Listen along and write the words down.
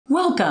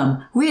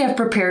Welcome! We have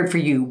prepared for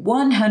you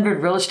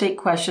 100 real estate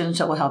questions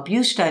that will help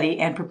you study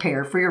and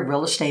prepare for your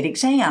real estate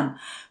exam.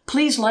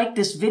 Please like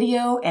this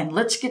video and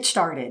let's get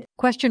started.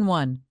 Question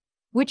 1.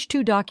 Which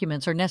two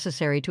documents are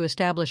necessary to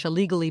establish a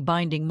legally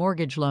binding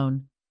mortgage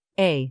loan?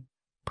 A.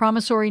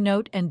 Promissory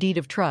note and deed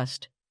of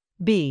trust.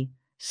 B.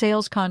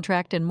 Sales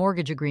contract and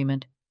mortgage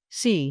agreement.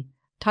 C.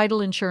 Title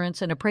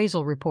insurance and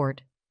appraisal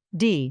report.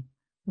 D.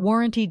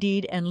 Warranty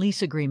deed and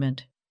lease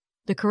agreement.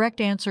 The correct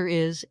answer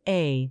is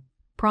A.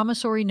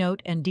 Promissory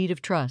note and deed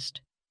of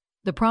trust.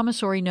 The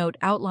promissory note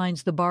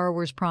outlines the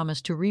borrower's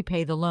promise to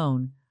repay the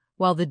loan,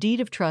 while the deed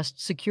of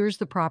trust secures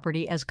the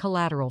property as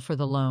collateral for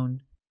the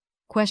loan.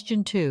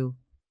 Question 2.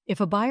 If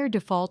a buyer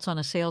defaults on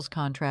a sales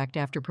contract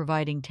after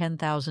providing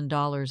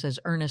 $10,000 as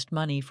earnest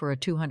money for a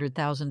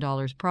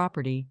 $200,000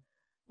 property,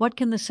 what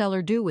can the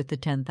seller do with the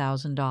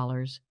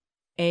 $10,000?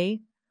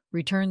 A.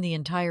 Return the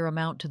entire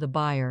amount to the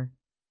buyer.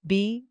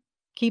 B.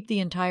 Keep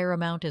the entire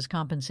amount as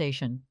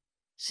compensation.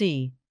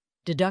 C.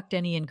 Deduct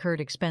any incurred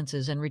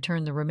expenses and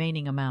return the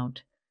remaining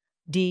amount.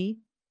 D.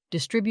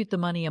 Distribute the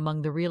money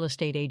among the real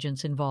estate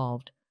agents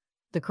involved.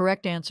 The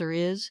correct answer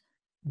is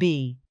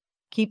B.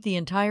 Keep the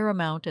entire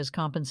amount as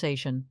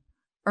compensation.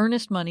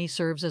 Earnest money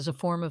serves as a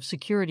form of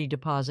security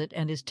deposit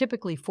and is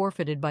typically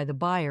forfeited by the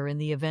buyer in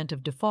the event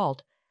of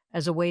default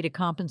as a way to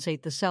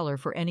compensate the seller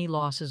for any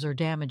losses or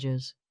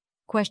damages.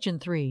 Question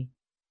 3.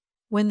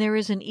 When there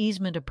is an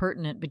easement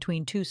appurtenant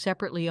between two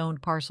separately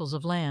owned parcels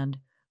of land,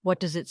 what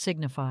does it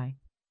signify?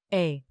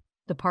 A.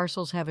 The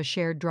parcels have a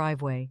shared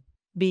driveway.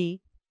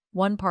 B.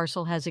 One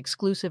parcel has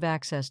exclusive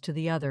access to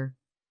the other.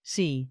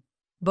 C.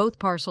 Both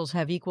parcels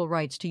have equal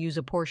rights to use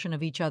a portion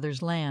of each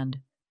other's land.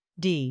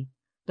 D.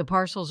 The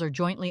parcels are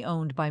jointly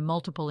owned by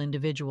multiple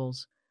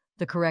individuals.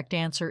 The correct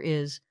answer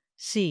is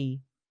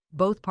C.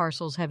 Both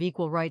parcels have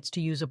equal rights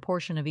to use a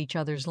portion of each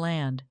other's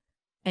land.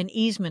 An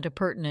easement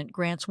appurtenant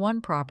grants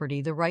one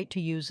property the right to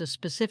use a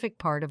specific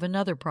part of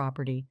another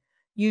property,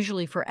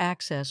 usually for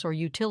access or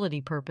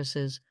utility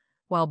purposes,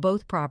 while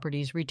both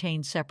properties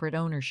retain separate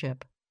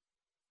ownership.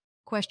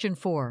 Question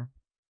 4.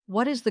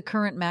 What is the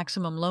current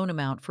maximum loan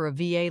amount for a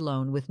VA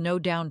loan with no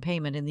down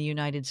payment in the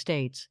United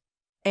States?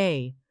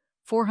 A.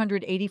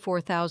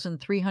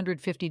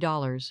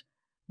 $484,350.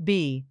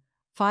 B.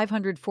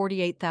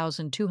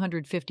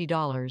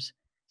 $548,250.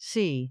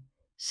 C.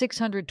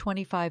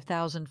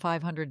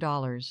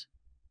 $625,500.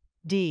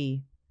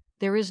 D.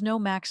 There is no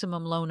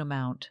maximum loan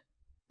amount.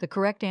 The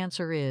correct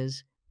answer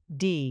is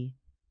D.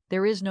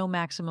 There is no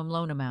maximum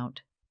loan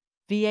amount.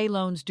 VA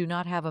loans do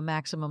not have a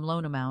maximum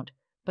loan amount,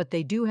 but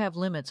they do have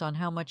limits on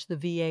how much the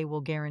VA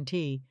will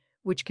guarantee,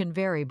 which can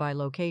vary by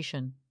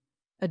location.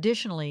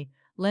 Additionally,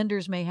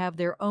 lenders may have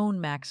their own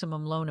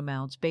maximum loan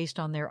amounts based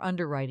on their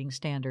underwriting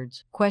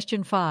standards.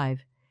 Question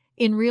 5.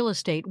 In real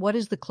estate, what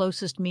is the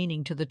closest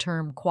meaning to the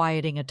term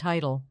quieting a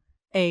title?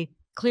 A.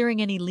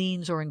 Clearing any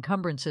liens or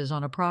encumbrances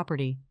on a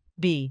property.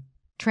 B.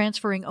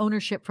 Transferring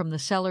ownership from the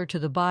seller to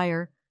the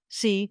buyer.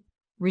 C.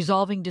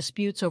 Resolving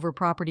disputes over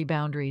property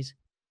boundaries.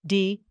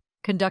 D.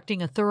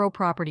 Conducting a thorough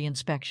property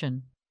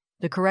inspection.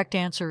 The correct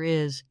answer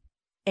is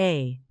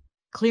A.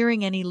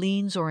 Clearing any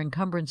liens or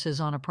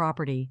encumbrances on a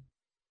property.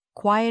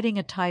 Quieting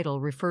a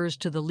title refers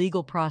to the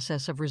legal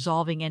process of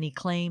resolving any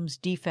claims,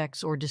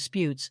 defects, or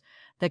disputes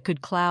that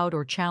could cloud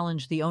or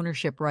challenge the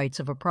ownership rights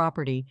of a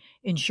property,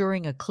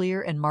 ensuring a clear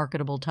and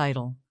marketable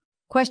title.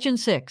 Question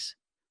 6.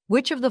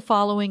 Which of the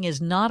following is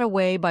not a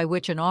way by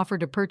which an offer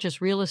to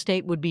purchase real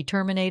estate would be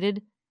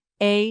terminated?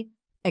 A.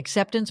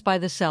 Acceptance by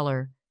the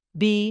seller.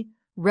 B.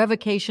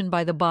 Revocation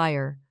by the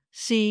buyer.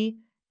 C.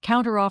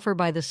 Counteroffer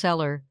by the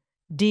seller.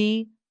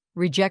 D.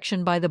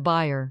 Rejection by the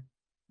buyer.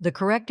 The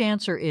correct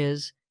answer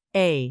is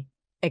A.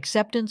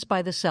 Acceptance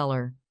by the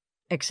seller.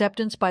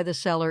 Acceptance by the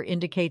seller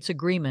indicates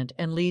agreement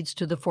and leads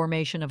to the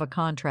formation of a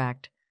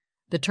contract.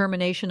 The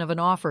termination of an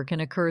offer can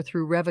occur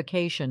through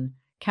revocation,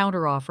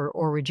 counteroffer,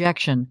 or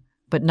rejection,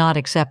 but not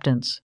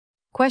acceptance.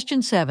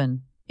 Question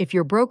 7. If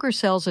your broker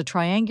sells a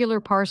triangular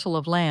parcel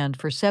of land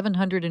for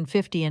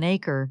 $750 an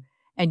acre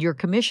and your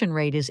commission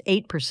rate is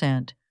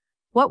 8%,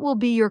 what will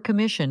be your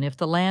commission if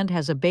the land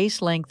has a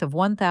base length of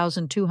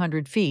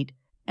 1,200 feet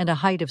and a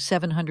height of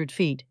 700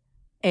 feet?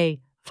 A.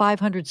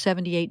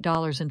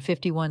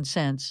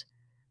 $578.51.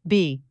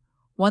 B.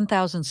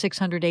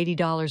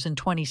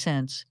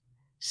 $1,680.20.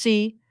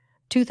 C.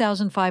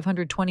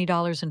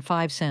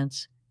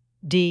 $2,520.05.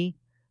 D.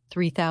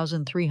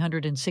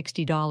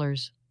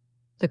 $3,360.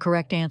 The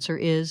correct answer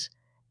is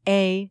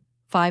A.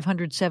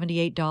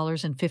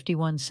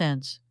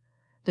 $578.51.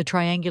 The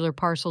triangular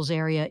parcel's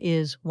area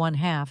is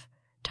 1/2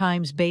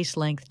 times base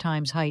length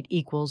times height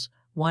equals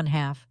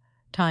 1/2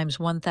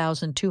 times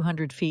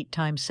 1,200 feet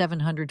times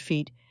 700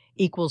 feet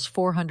equals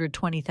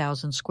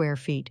 420,000 square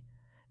feet.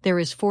 There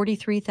is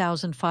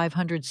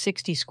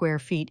 43,560 square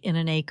feet in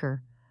an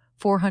acre.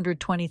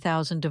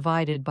 420,000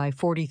 divided by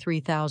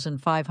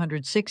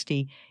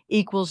 43,560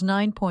 equals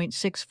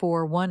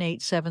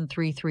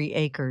 9.6418733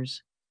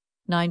 acres.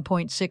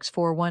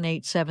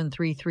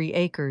 9.6418733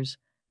 acres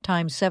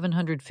times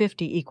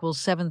 750 equals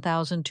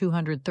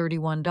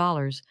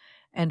 $7,231,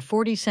 and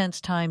 40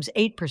 cents times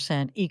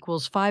 8%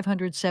 equals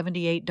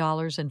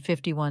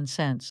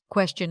 $578.51.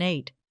 Question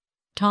 8.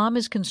 Tom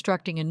is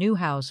constructing a new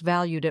house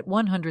valued at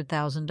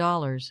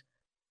 $100,000.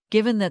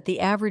 Given that the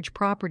average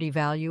property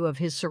value of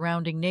his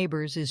surrounding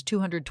neighbors is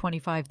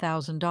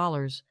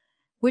 $225,000,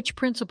 which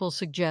principle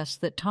suggests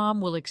that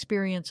Tom will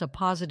experience a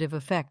positive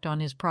effect on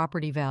his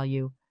property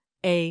value?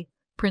 A.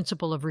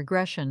 Principle of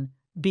regression.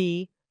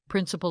 B.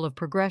 Principle of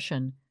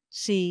progression.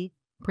 C.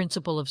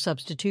 Principle of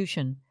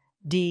substitution.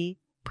 D.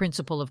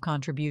 Principle of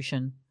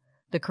contribution.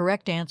 The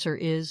correct answer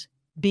is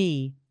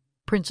B.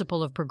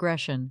 Principle of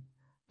progression.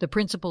 The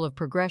principle of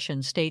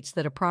progression states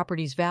that a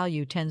property's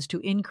value tends to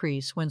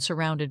increase when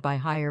surrounded by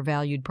higher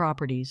valued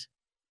properties.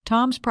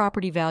 Tom's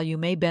property value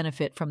may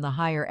benefit from the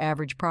higher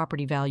average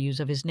property values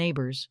of his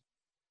neighbors.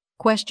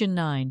 Question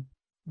 9.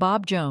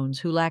 Bob Jones,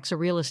 who lacks a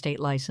real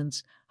estate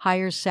license,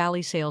 hires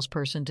Sally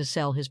salesperson to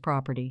sell his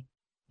property.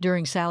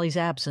 During Sally's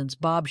absence,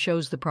 Bob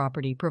shows the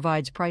property,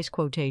 provides price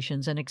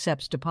quotations, and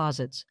accepts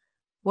deposits.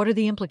 What are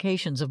the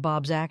implications of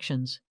Bob's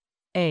actions?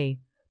 A.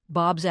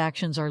 Bob's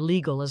actions are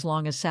legal as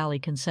long as Sally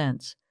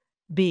consents.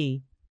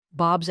 B.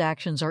 Bob's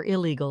actions are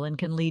illegal and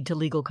can lead to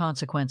legal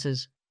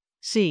consequences.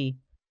 C.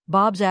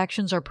 Bob's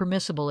actions are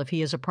permissible if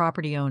he is a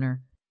property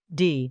owner.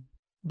 D.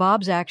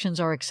 Bob's actions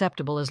are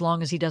acceptable as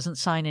long as he doesn't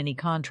sign any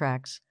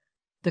contracts.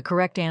 The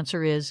correct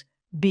answer is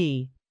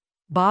B.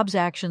 Bob's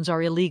actions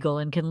are illegal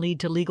and can lead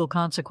to legal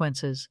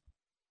consequences.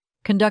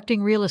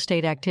 Conducting real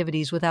estate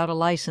activities without a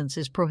license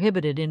is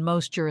prohibited in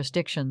most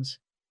jurisdictions.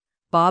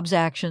 Bob's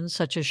actions,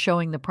 such as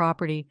showing the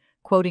property,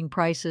 quoting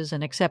prices,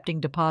 and accepting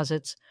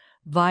deposits,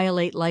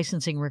 violate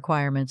licensing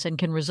requirements and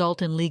can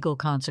result in legal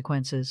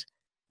consequences.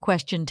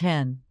 Question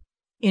 10.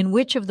 In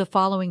which of the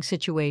following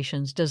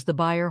situations does the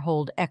buyer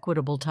hold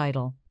equitable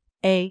title?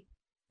 A.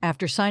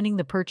 After signing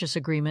the purchase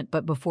agreement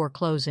but before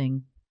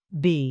closing.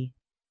 B.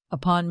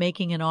 Upon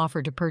making an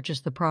offer to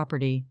purchase the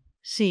property.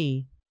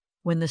 C.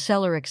 When the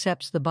seller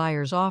accepts the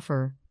buyer's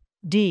offer.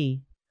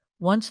 D.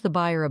 Once the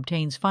buyer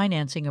obtains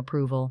financing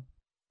approval.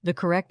 The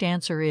correct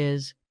answer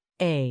is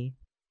A.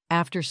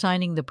 After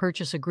signing the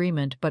purchase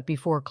agreement but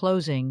before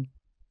closing.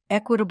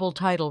 Equitable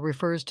title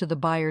refers to the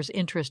buyer's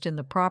interest in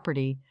the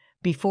property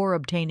before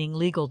obtaining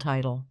legal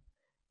title.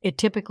 It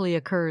typically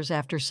occurs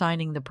after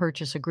signing the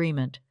purchase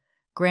agreement,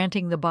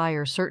 granting the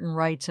buyer certain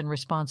rights and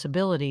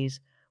responsibilities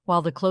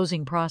while the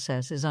closing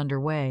process is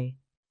underway.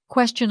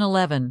 Question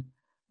 11.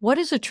 What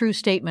is a true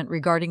statement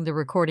regarding the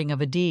recording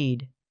of a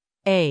deed?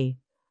 A.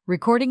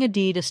 Recording a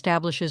deed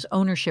establishes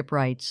ownership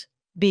rights.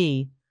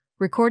 B.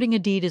 Recording a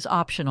deed is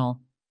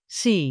optional.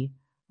 C.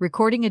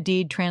 Recording a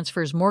deed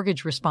transfers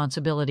mortgage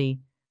responsibility.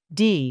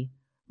 D.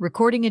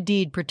 Recording a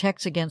deed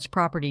protects against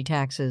property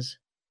taxes.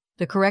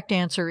 The correct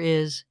answer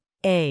is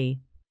A.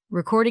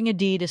 Recording a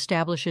deed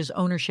establishes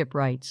ownership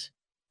rights.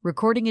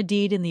 Recording a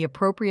deed in the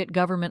appropriate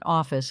government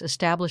office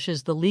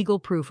establishes the legal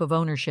proof of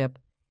ownership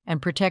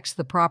and protects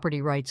the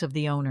property rights of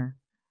the owner.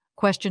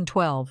 Question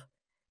 12.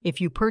 If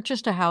you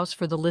purchased a house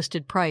for the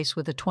listed price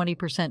with a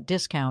 20%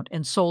 discount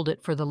and sold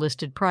it for the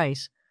listed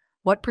price,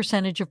 what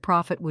percentage of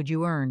profit would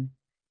you earn?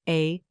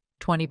 A.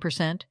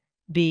 20%,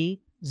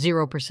 B.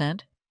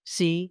 0%,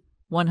 C.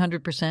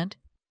 100%,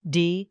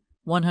 D.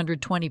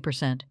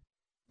 120%.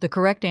 The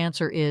correct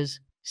answer is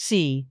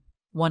C.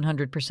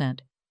 100%.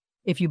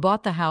 If you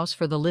bought the house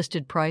for the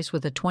listed price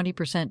with a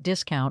 20%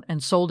 discount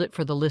and sold it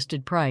for the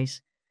listed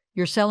price,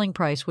 your selling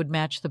price would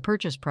match the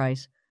purchase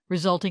price,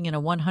 resulting in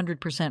a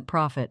 100%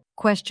 profit.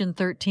 Question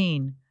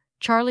 13.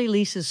 Charlie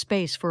leases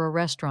space for a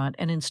restaurant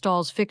and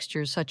installs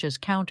fixtures such as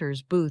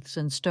counters, booths,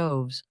 and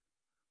stoves.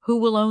 Who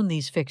will own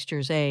these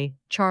fixtures? A.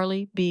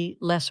 Charlie. B.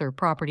 Lessor,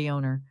 property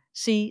owner.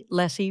 C.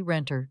 Lessee,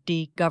 renter.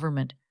 D.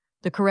 Government.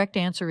 The correct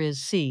answer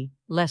is C.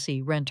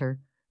 Lessee, renter.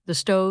 The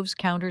stoves,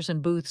 counters,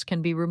 and booths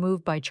can be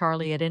removed by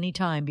Charlie at any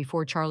time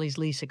before Charlie's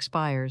lease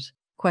expires.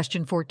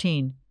 Question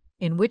 14.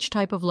 In which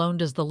type of loan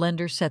does the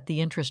lender set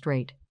the interest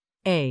rate?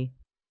 A.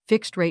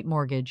 Fixed rate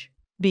mortgage.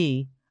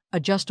 B.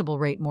 Adjustable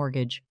rate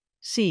mortgage.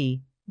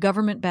 C.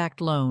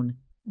 Government-backed loan.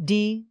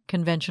 D.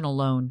 Conventional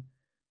loan.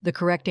 The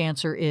correct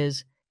answer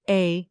is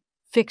A.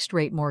 Fixed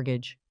rate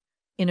mortgage.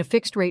 In a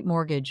fixed rate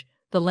mortgage,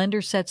 the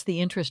lender sets the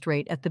interest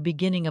rate at the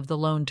beginning of the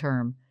loan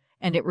term,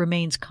 and it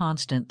remains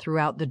constant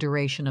throughout the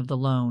duration of the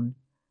loan.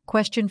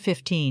 Question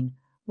 15.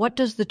 What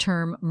does the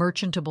term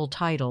merchantable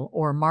title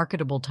or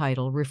marketable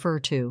title refer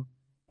to?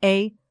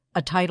 A.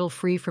 A title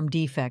free from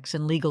defects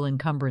and legal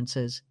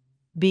encumbrances.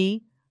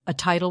 B. A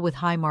title with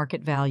high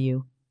market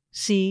value.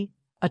 C.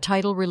 A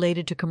title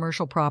related to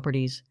commercial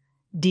properties.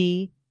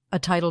 D. A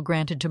title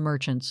granted to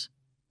merchants.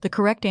 The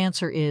correct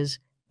answer is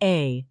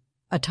A.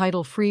 A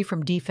title free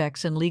from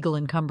defects and legal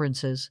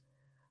encumbrances.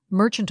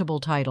 Merchantable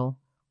title,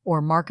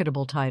 or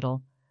marketable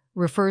title,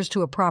 refers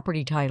to a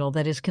property title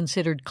that is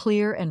considered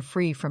clear and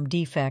free from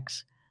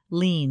defects,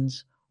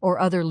 liens, or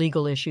other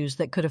legal issues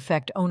that could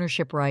affect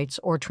ownership rights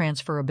or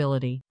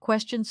transferability.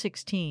 Question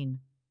 16.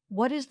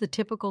 What is the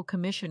typical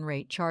commission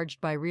rate charged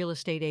by real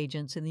estate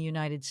agents in the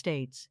United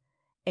States?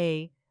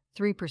 A.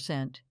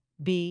 3%,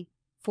 B.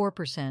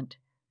 4%,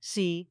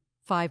 C.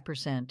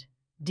 5%,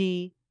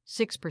 D.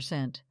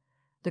 6%.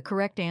 The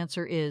correct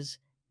answer is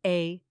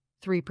A.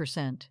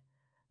 3%.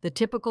 The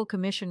typical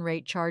commission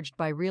rate charged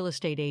by real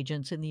estate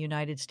agents in the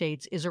United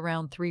States is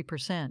around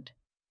 3%.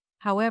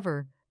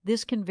 However,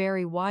 this can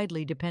vary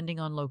widely depending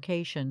on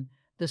location,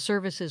 the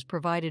services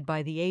provided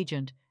by the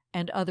agent,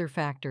 and other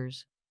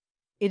factors.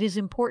 It is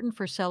important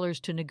for sellers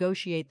to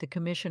negotiate the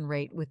commission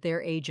rate with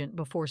their agent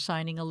before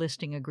signing a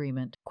listing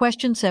agreement.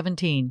 Question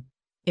 17.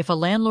 If a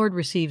landlord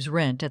receives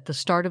rent at the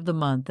start of the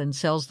month and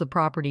sells the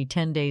property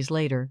 10 days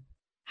later,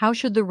 how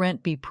should the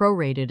rent be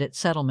prorated at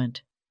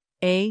settlement?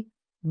 A.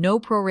 No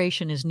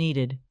proration is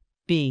needed.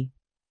 B.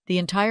 The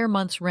entire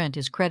month's rent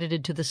is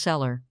credited to the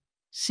seller.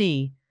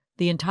 C.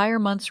 The entire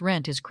month's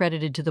rent is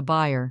credited to the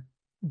buyer.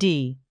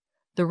 D.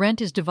 The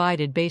rent is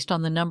divided based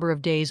on the number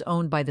of days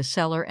owned by the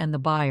seller and the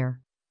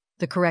buyer.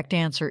 The correct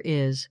answer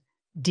is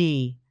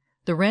D.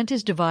 The rent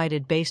is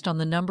divided based on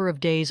the number of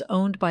days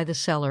owned by the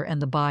seller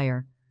and the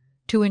buyer.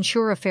 To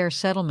ensure a fair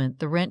settlement,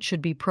 the rent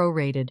should be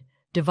prorated,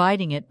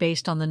 dividing it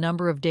based on the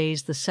number of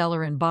days the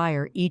seller and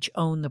buyer each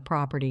own the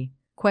property.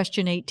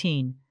 Question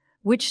 18.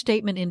 Which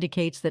statement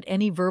indicates that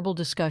any verbal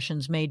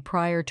discussions made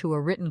prior to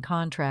a written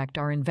contract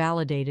are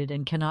invalidated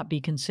and cannot be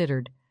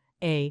considered?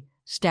 A.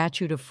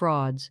 Statute of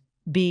frauds.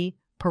 B.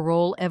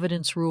 Parole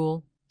evidence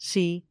rule.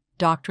 C.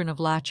 Doctrine of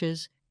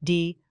laches.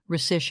 D.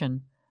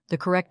 Rescission. The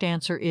correct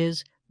answer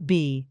is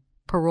B.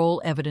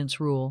 Parole evidence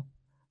rule.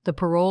 The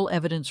parole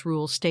evidence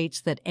rule states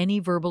that any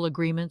verbal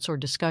agreements or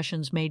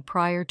discussions made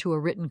prior to a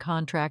written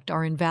contract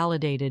are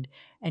invalidated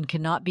and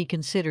cannot be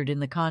considered in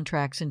the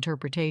contract's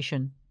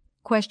interpretation.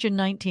 Question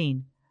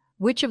 19.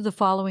 Which of the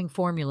following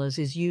formulas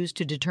is used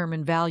to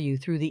determine value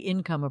through the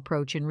income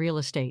approach in real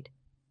estate?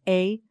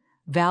 A.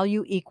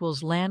 Value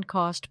equals land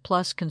cost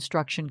plus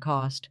construction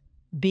cost.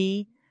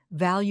 B.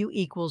 Value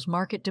equals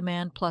market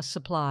demand plus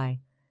supply.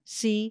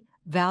 C.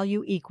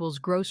 Value equals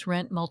gross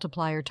rent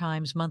multiplier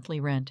times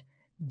monthly rent.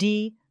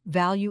 D.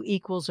 Value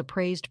equals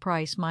appraised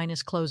price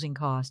minus closing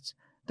costs.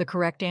 The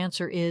correct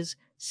answer is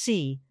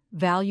C.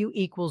 Value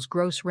equals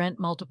gross rent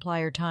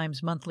multiplier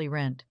times monthly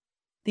rent.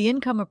 The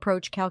income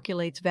approach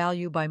calculates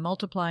value by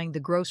multiplying the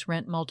gross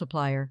rent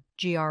multiplier,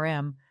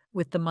 GRM,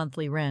 with the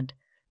monthly rent,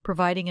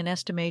 providing an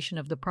estimation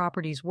of the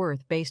property's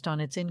worth based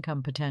on its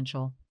income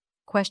potential.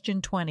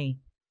 Question 20.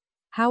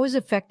 How is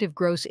effective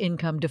gross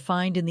income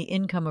defined in the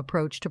income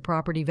approach to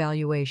property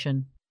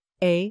valuation?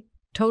 A.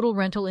 Total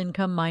rental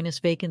income minus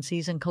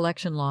vacancies and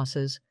collection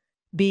losses.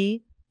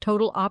 B.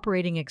 Total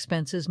operating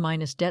expenses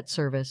minus debt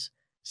service.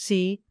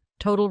 C.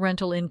 Total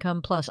rental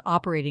income plus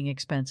operating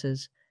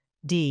expenses.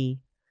 D.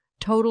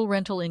 Total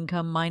rental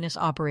income minus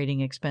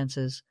operating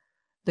expenses.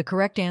 The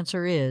correct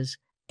answer is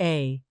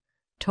A.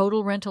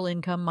 Total rental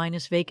income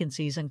minus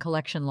vacancies and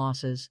collection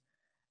losses.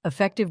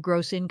 Effective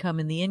gross income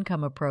in the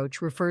income approach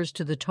refers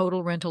to the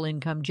total rental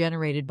income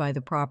generated by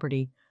the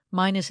property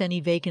minus any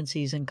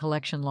vacancies and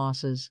collection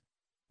losses.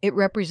 It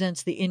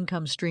represents the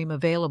income stream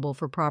available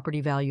for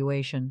property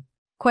valuation.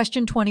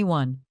 Question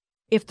 21.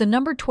 If the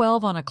number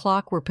 12 on a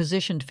clock were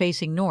positioned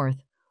facing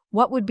north,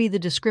 what would be the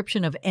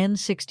description of N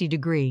 60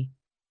 degree?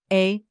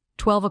 A.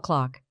 12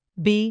 o'clock.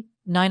 B.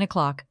 9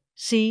 o'clock.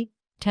 C.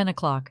 10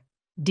 o'clock.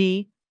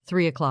 D.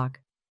 3 o'clock.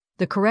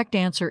 The correct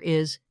answer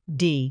is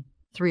D.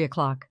 3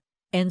 o'clock.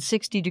 N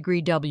 60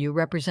 degree W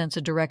represents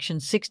a direction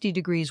 60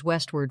 degrees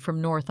westward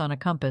from north on a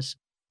compass,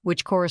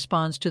 which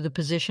corresponds to the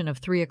position of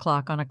 3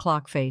 o'clock on a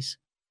clock face.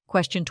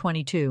 Question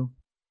 22.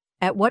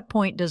 At what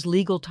point does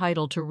legal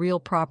title to real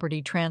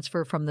property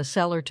transfer from the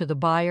seller to the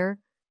buyer?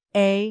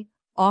 A.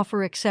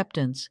 Offer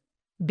acceptance.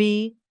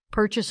 B.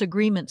 Purchase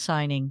agreement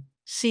signing.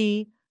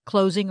 C.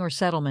 Closing or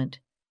settlement.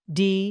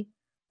 D.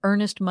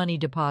 Earnest money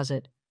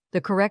deposit. The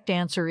correct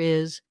answer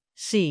is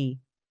C.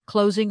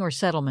 Closing or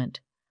settlement.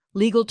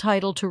 Legal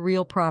title to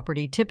real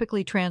property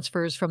typically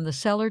transfers from the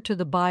seller to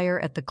the buyer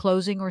at the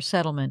closing or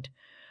settlement,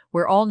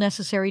 where all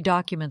necessary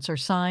documents are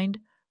signed,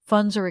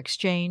 funds are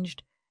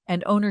exchanged,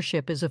 and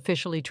ownership is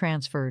officially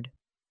transferred.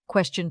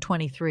 Question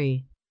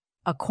 23.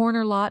 A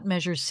corner lot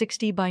measures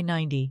 60 by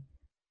 90.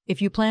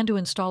 If you plan to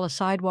install a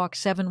sidewalk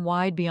 7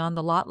 wide beyond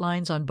the lot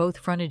lines on both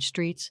frontage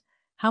streets,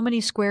 how many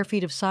square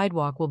feet of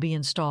sidewalk will be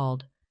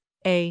installed?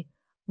 A.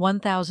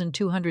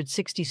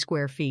 1,260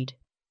 square feet.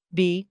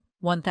 B.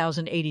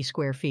 1,080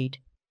 square feet.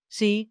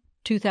 C.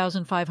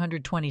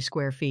 2,520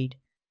 square feet.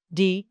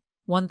 D.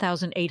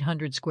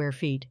 1,800 square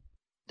feet.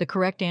 The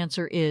correct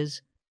answer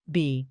is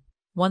B.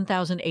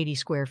 1,080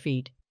 square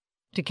feet.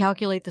 To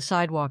calculate the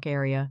sidewalk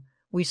area,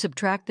 we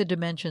subtract the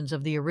dimensions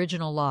of the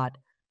original lot,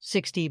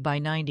 60 by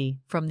 90,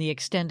 from the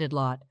extended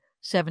lot,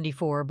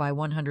 74 by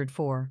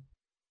 104.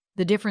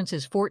 The difference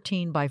is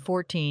 14 by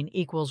 14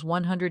 equals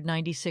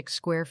 196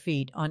 square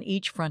feet on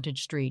each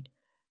frontage street,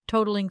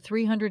 totaling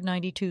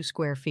 392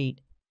 square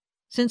feet.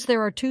 Since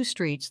there are 2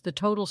 streets, the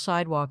total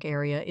sidewalk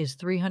area is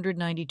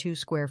 392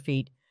 square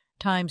feet,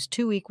 times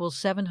 2 equals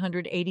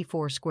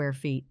 784 square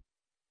feet.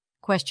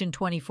 Question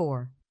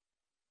 24.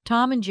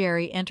 Tom and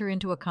Jerry enter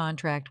into a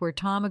contract where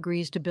Tom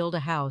agrees to build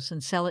a house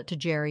and sell it to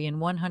Jerry in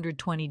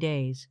 120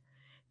 days.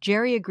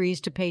 Jerry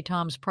agrees to pay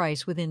Tom's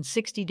price within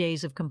 60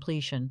 days of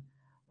completion.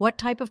 What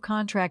type of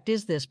contract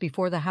is this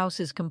before the house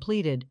is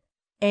completed?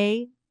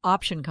 A.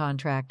 Option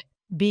contract.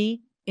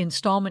 B.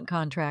 Installment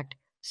contract.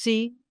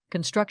 C.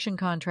 Construction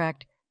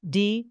contract.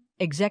 D.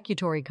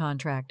 Executory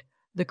contract.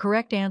 The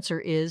correct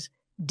answer is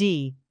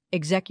D.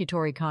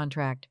 Executory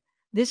contract.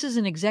 This is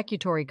an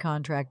executory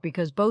contract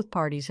because both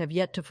parties have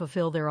yet to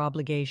fulfill their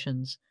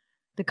obligations.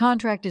 The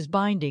contract is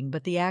binding,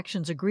 but the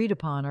actions agreed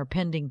upon are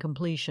pending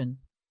completion.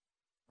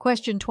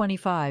 Question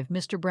 25.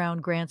 Mr. Brown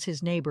grants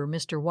his neighbor,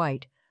 Mr.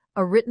 White,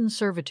 a written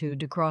servitude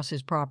to cross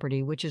his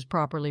property, which is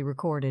properly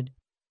recorded.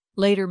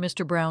 Later,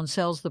 Mr. Brown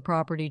sells the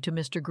property to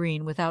Mr.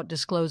 Green without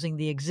disclosing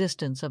the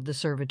existence of the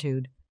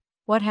servitude.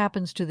 What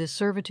happens to this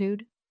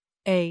servitude?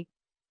 A.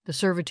 The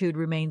servitude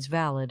remains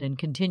valid and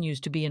continues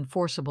to be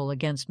enforceable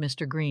against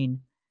Mr.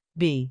 Green.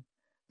 B.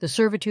 The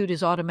servitude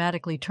is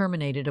automatically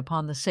terminated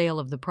upon the sale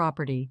of the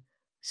property.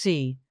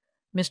 C.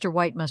 Mr.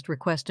 White must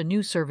request a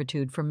new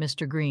servitude from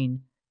Mr.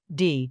 Green.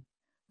 D.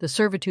 The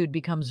servitude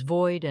becomes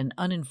void and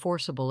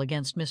unenforceable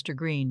against Mr.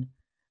 Green.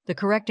 The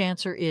correct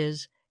answer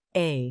is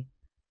A.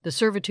 The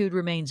servitude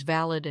remains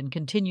valid and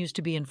continues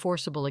to be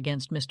enforceable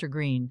against Mr.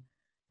 Green.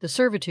 The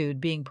servitude,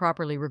 being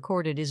properly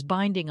recorded, is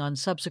binding on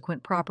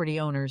subsequent property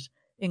owners,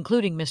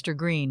 including Mr.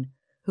 Green,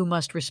 who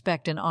must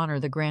respect and honor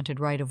the granted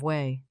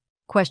right-of-way.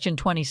 Question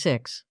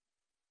 26.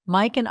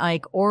 Mike and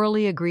Ike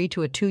orally agree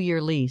to a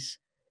 2-year lease.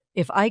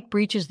 If Ike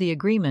breaches the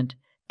agreement,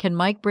 can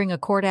Mike bring a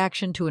court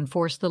action to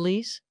enforce the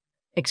lease?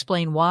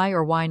 Explain why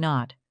or why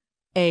not.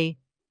 A.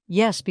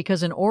 Yes,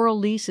 because an oral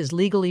lease is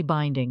legally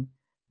binding.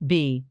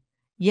 B.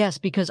 Yes,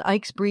 because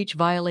Ike's breach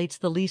violates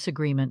the lease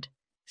agreement.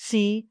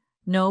 C.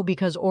 No,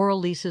 because oral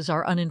leases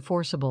are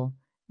unenforceable.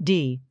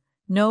 D.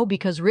 No,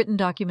 because written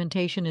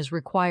documentation is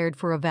required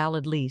for a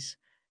valid lease.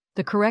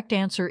 The correct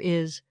answer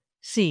is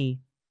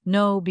C.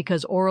 No,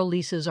 because oral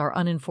leases are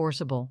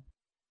unenforceable.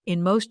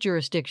 In most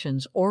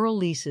jurisdictions, oral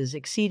leases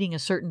exceeding a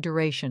certain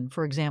duration,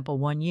 for example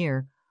 1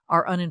 year,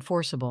 are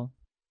unenforceable.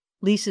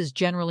 Leases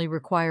generally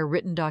require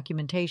written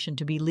documentation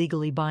to be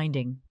legally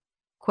binding.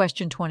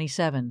 Question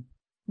 27.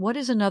 What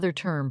is another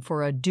term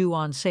for a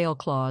due-on-sale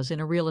clause in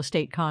a real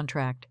estate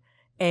contract?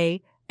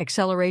 A.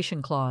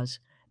 Acceleration clause.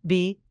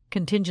 B.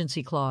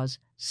 Contingency clause.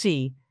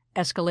 C.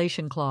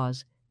 Escalation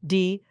clause.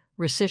 D.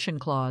 Rescission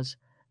clause.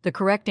 The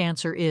correct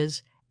answer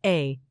is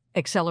A.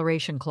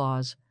 Acceleration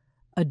clause.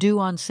 A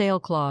due-on-sale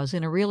clause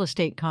in a real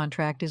estate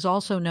contract is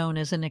also known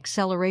as an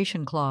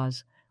acceleration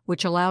clause,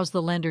 which allows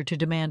the lender to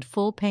demand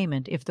full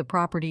payment if the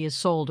property is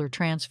sold or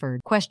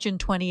transferred. Question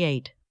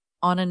 28.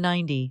 On a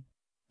 90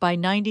 by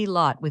 90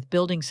 lot with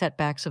building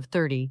setbacks of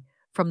 30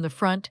 from the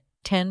front,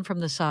 10 from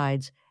the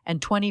sides,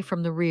 and 20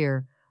 from the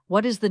rear,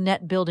 what is the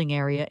net building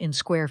area in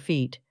square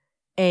feet?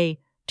 A.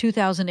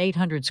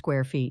 2,800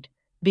 square feet.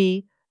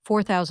 B.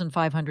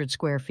 4,500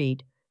 square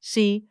feet.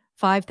 C.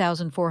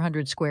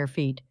 5,400 square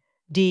feet.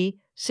 D.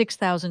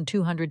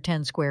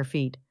 6,210 square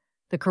feet.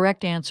 The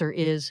correct answer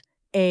is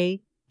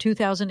A.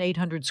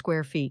 2,800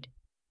 square feet.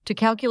 To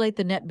calculate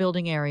the net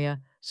building area,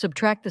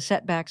 subtract the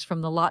setbacks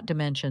from the lot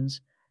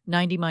dimensions,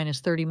 90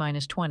 minus 30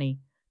 minus 20,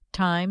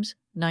 times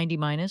 90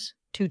 minus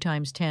 2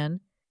 times 10,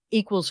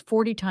 equals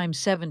 40 times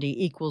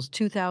 70 equals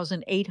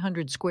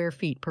 2,800 square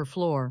feet per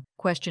floor.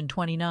 Question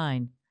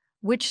 29.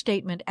 Which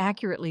statement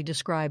accurately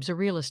describes a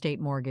real estate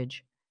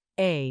mortgage?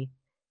 A.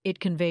 It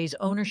conveys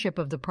ownership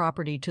of the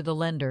property to the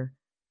lender.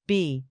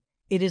 B.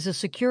 It is a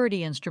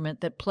security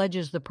instrument that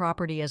pledges the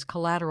property as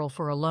collateral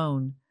for a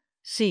loan.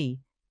 C.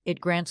 It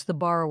grants the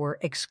borrower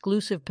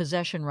exclusive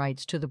possession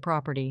rights to the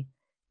property.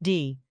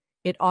 D.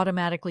 It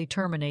automatically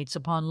terminates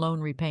upon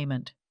loan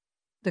repayment.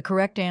 The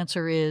correct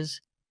answer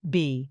is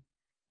B.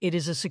 It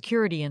is a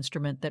security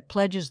instrument that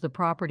pledges the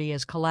property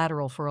as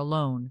collateral for a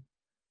loan.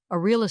 A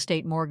real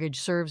estate mortgage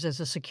serves as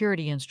a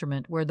security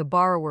instrument where the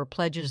borrower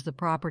pledges the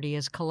property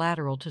as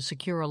collateral to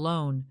secure a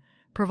loan,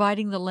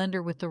 providing the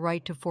lender with the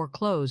right to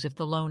foreclose if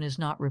the loan is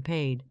not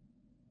repaid.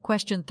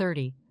 Question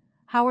 30.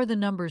 How are the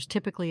numbers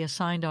typically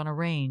assigned on a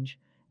range?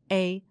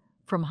 A.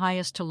 From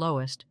highest to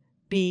lowest.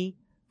 B.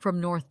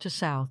 From north to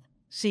south.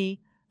 C.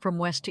 From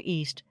west to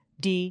east.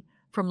 D.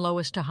 From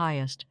lowest to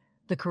highest.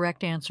 The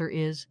correct answer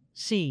is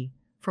C.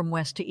 From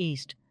west to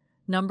east.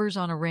 Numbers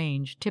on a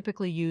range,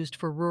 typically used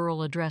for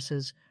rural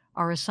addresses,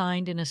 are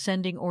assigned in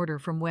ascending order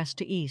from west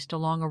to east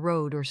along a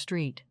road or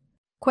street.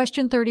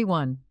 Question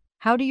 31.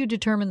 How do you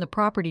determine the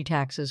property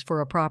taxes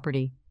for a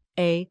property?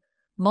 A.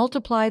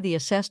 Multiply the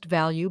assessed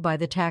value by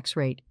the tax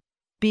rate.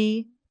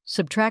 B.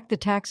 Subtract the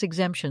tax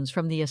exemptions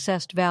from the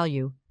assessed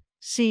value.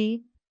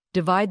 C.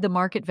 Divide the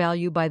market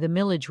value by the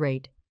millage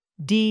rate.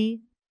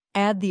 D.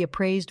 Add the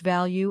appraised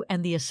value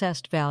and the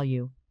assessed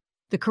value.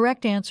 The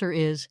correct answer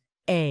is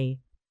A.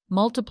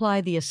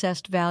 Multiply the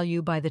assessed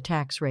value by the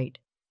tax rate.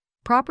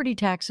 Property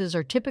taxes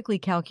are typically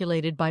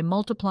calculated by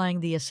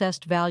multiplying the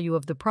assessed value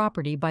of the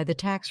property by the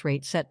tax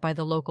rate set by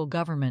the local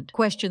government.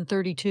 Question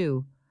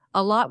 32.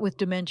 A lot with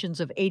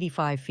dimensions of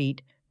 85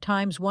 feet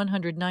times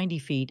 190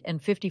 feet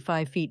and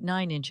 55 feet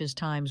 9 inches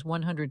times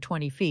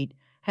 120 feet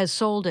has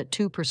sold at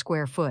 2 per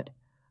square foot.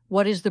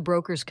 What is the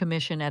broker's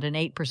commission at an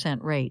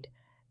 8% rate?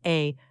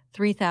 A.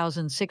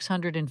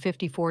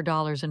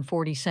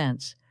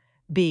 $3,654.40.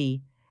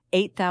 B.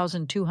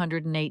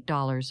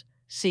 $8,208.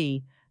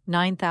 C.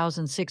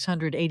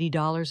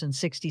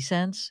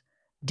 $9,680.60.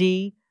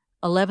 D.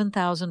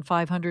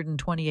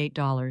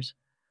 $11,528.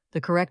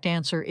 The correct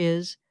answer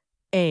is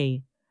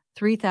A.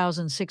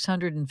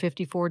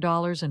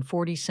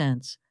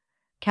 $3,654.40.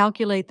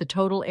 Calculate the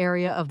total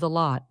area of the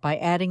lot by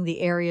adding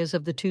the areas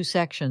of the two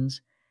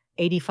sections,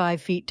 85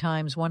 feet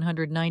times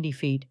 190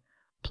 feet,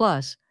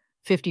 plus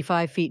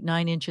 55 feet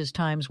 9 inches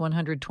times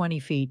 120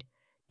 feet,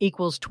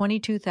 equals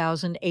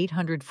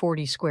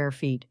 22,840 square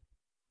feet.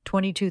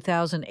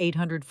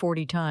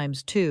 22,840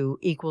 times 2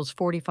 equals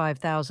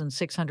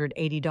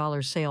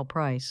 $45,680 sale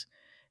price.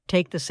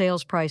 Take the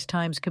sales price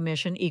times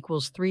commission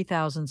equals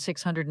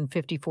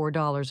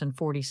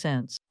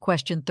 $3,654.40.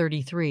 Question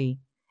 33.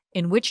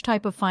 In which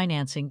type of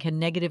financing can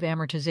negative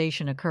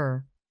amortization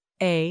occur?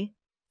 A.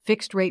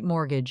 Fixed rate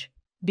mortgage.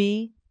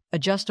 B.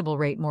 Adjustable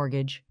rate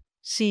mortgage.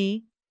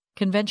 C.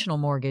 Conventional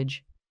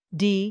mortgage.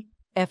 D.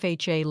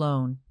 FHA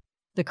loan.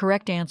 The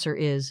correct answer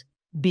is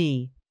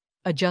B.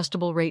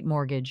 Adjustable rate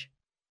mortgage.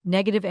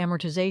 Negative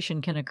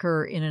amortization can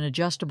occur in an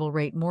adjustable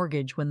rate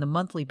mortgage when the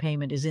monthly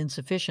payment is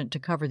insufficient to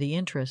cover the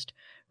interest,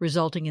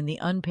 resulting in the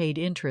unpaid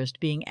interest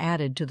being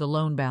added to the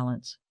loan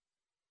balance.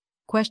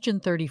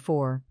 Question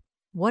 34.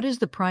 What is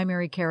the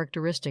primary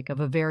characteristic of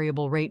a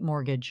variable rate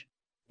mortgage?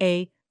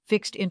 A.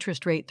 Fixed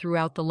interest rate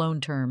throughout the loan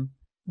term.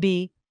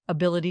 B.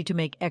 Ability to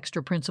make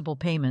extra principal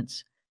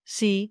payments.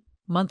 C.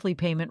 Monthly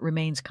payment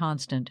remains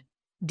constant.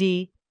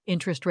 D.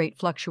 Interest rate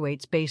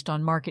fluctuates based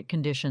on market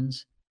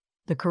conditions.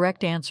 The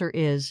correct answer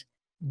is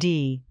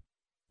D.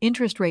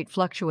 Interest rate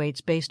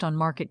fluctuates based on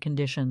market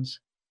conditions.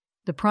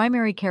 The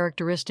primary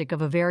characteristic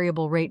of a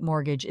variable rate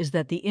mortgage is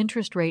that the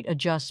interest rate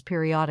adjusts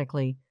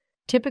periodically,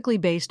 typically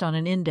based on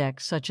an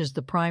index such as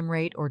the prime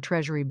rate or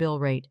treasury bill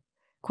rate.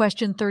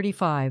 Question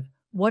 35.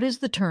 What is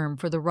the term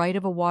for the right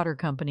of a water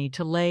company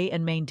to lay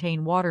and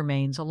maintain water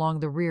mains along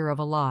the rear of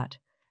a lot?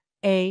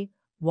 A.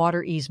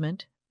 Water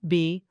easement.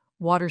 B.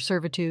 Water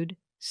servitude.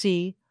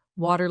 C.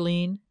 Water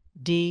lien.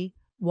 D.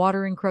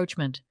 Water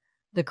encroachment.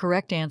 The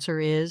correct answer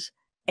is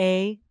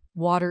A.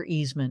 Water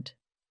easement.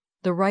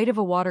 The right of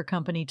a water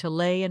company to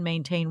lay and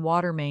maintain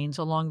water mains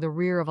along the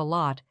rear of a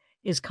lot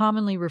is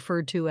commonly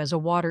referred to as a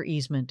water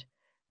easement,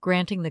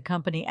 granting the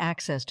company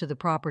access to the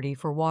property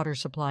for water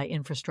supply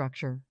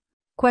infrastructure.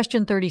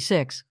 Question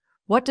 36.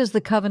 What does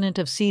the covenant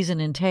of season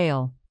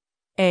entail?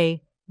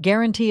 A.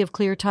 Guarantee of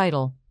clear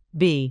title.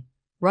 B.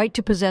 Right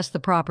to possess the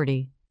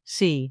property.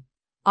 C.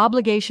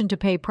 Obligation to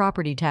pay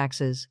property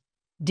taxes.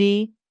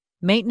 D.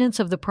 Maintenance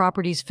of the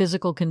property's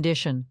physical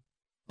condition.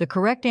 The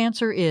correct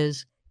answer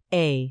is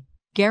A.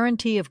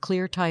 Guarantee of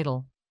clear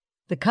title.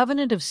 The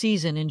covenant of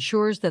season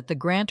ensures that the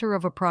grantor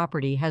of a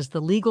property has the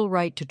legal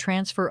right to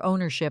transfer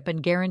ownership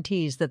and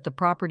guarantees that the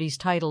property's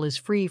title is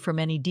free from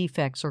any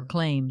defects or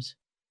claims.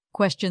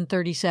 Question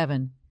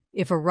 37.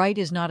 If a right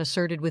is not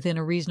asserted within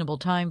a reasonable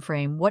time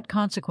frame, what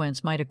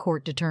consequence might a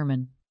court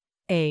determine?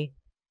 A.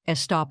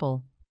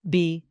 Estoppel.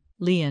 B.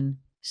 Lien.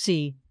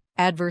 C.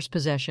 Adverse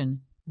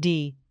possession.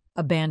 D.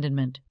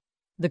 Abandonment.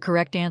 The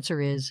correct answer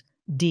is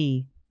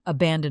D.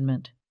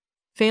 Abandonment.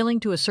 Failing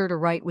to assert a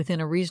right within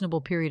a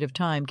reasonable period of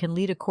time can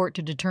lead a court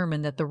to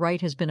determine that the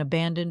right has been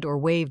abandoned or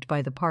waived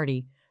by the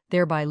party,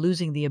 thereby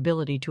losing the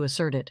ability to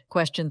assert it.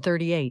 Question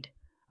 38.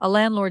 A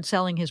landlord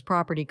selling his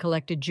property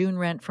collected June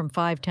rent from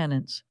 5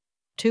 tenants,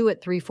 2 at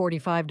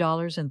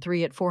 $345 and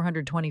 3 at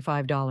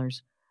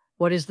 $425.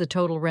 What is the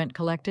total rent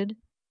collected?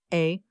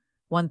 A.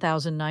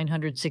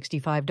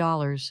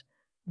 $1,965.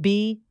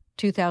 B.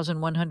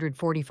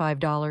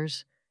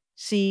 $2,145.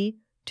 C.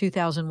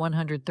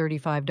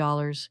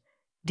 $2,135.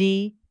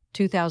 D.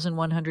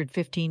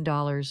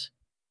 $2,115.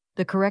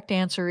 The correct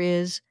answer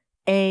is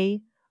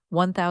A.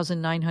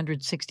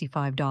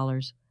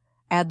 $1,965.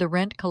 Add the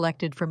rent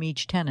collected from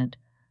each tenant,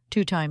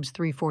 2 times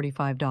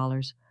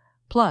 $345,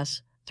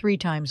 plus 3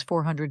 times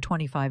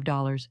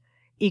 $425,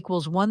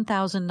 equals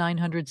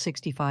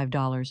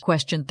 $1,965.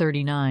 Question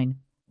 39.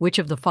 Which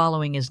of the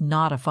following is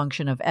not a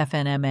function of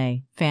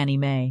FNMA, Fannie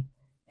Mae?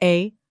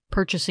 A.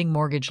 Purchasing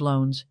mortgage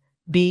loans.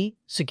 B.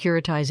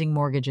 Securitizing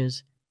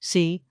mortgages.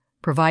 C.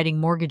 Providing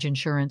mortgage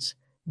insurance.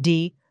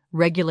 D.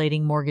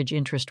 Regulating mortgage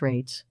interest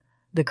rates.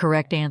 The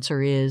correct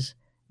answer is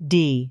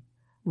D.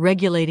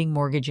 Regulating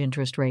mortgage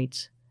interest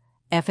rates.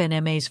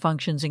 FNMA's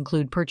functions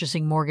include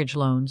purchasing mortgage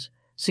loans,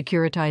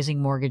 securitizing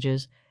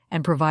mortgages,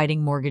 and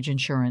providing mortgage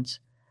insurance,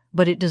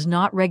 but it does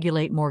not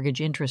regulate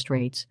mortgage interest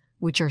rates,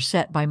 which are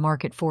set by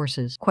market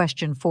forces.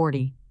 Question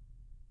 40.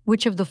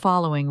 Which of the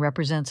following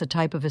represents a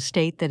type of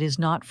estate that is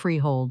not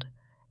freehold?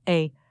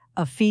 A.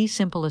 A fee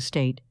simple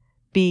estate.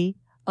 B.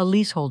 A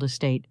leasehold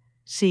estate.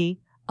 C.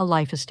 A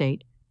life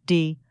estate.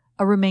 D.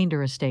 A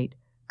remainder estate.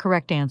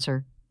 Correct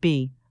answer,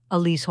 B. A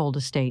leasehold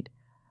estate.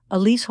 A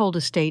leasehold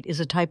estate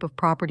is a type of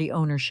property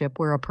ownership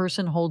where a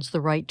person holds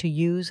the right to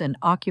use and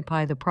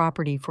occupy the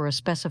property for a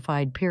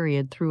specified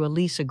period through a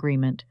lease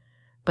agreement,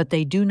 but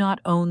they do not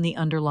own the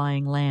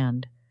underlying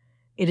land.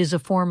 It is a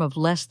form of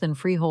less than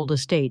freehold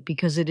estate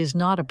because it is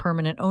not a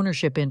permanent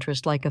ownership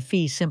interest like a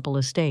fee simple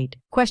estate.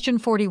 Question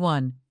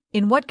 41.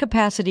 In what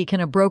capacity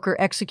can a broker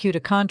execute a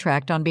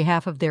contract on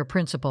behalf of their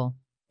principal?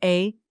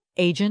 A.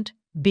 Agent.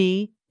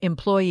 B.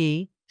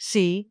 Employee.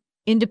 C.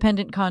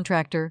 Independent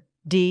contractor.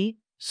 D.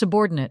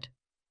 Subordinate.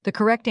 The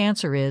correct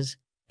answer is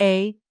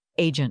A.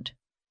 Agent.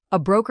 A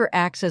broker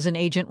acts as an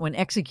agent when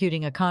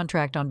executing a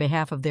contract on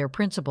behalf of their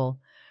principal,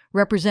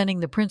 representing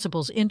the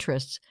principal's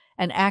interests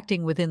and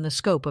acting within the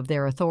scope of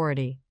their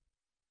authority.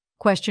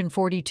 Question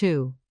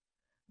 42.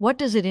 What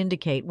does it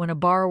indicate when a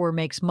borrower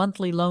makes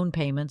monthly loan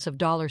payments of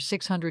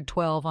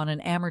 $612 on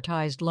an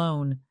amortized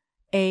loan?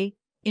 A.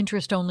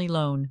 Interest-only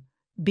loan.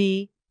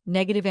 B.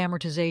 Negative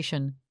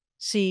amortization.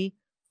 C.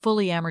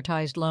 Fully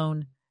amortized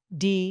loan.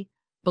 D.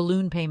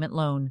 Balloon payment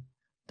loan.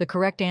 The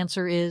correct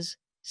answer is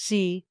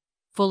C.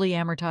 Fully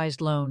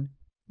amortized loan.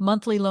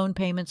 Monthly loan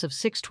payments of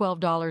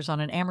 $612 on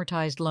an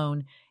amortized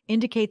loan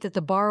indicate that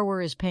the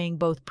borrower is paying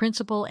both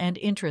principal and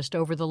interest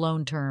over the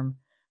loan term,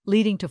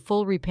 leading to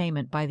full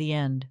repayment by the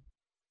end.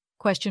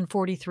 Question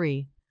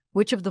 43.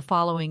 Which of the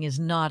following is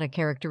not a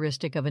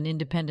characteristic of an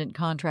independent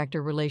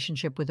contractor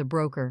relationship with a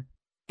broker?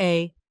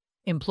 A.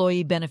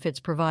 Employee benefits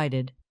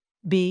provided.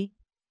 B.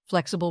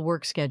 Flexible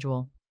work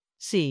schedule.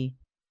 C.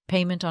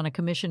 Payment on a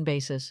commission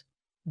basis.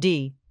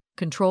 D.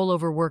 Control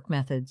over work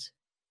methods.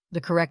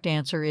 The correct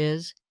answer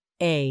is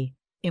A.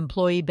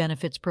 Employee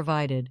benefits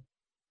provided.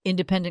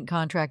 Independent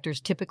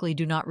contractors typically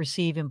do not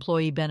receive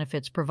employee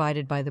benefits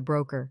provided by the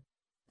broker.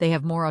 They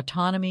have more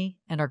autonomy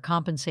and are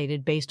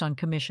compensated based on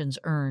commissions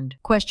earned.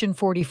 Question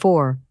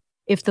 44.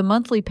 If the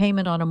monthly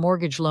payment on a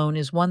mortgage loan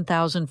is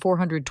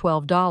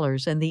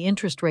 $1,412 and the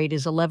interest rate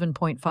is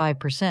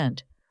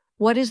 11.5%,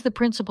 what is the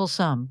principal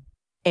sum?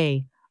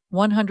 A.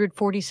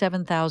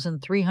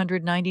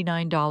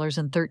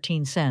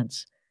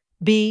 $147,399.13.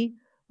 B.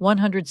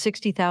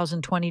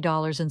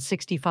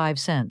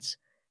 $160,020.65.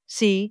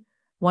 C.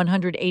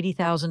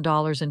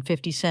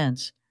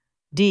 $180,050.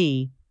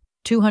 D.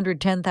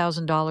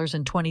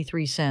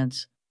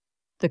 $210,023.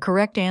 The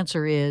correct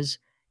answer is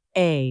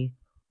A.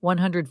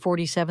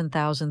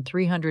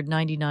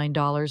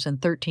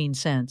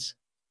 $147,399.13.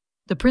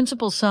 The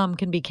principal sum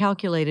can be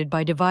calculated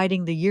by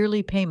dividing the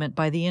yearly payment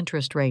by the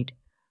interest rate.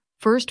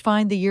 First,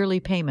 find the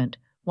yearly payment,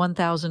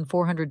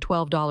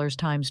 $1,412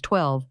 times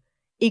 12,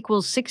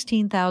 equals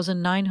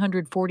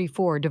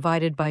 $16,944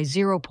 divided by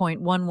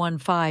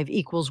 0.115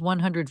 equals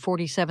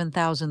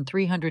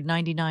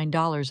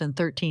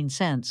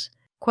 $147,399.13.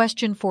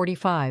 Question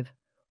 45.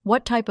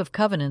 What type of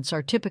covenants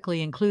are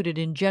typically included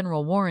in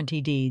general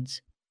warranty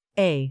deeds?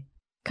 A.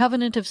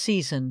 Covenant of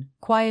season,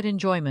 quiet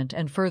enjoyment,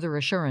 and further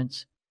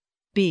assurance.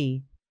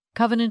 B.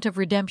 Covenant of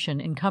redemption,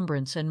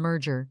 encumbrance, and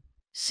merger.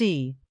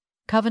 C.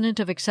 Covenant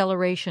of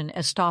acceleration,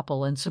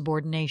 estoppel, and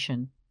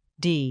subordination.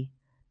 D.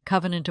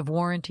 Covenant of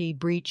warranty,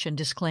 breach, and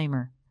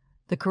disclaimer.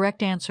 The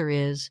correct answer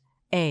is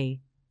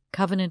A.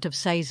 Covenant of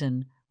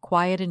season,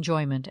 quiet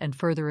enjoyment, and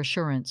further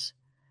assurance.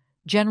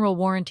 General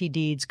warranty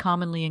deeds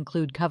commonly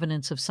include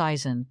covenants of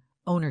season,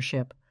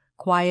 ownership,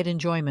 quiet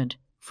enjoyment,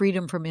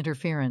 freedom from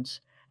interference,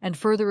 and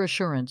further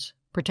assurance,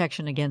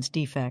 protection against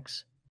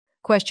defects.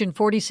 Question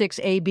 46.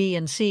 A, B,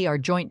 and C are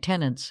joint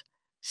tenants.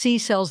 C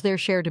sells their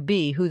share to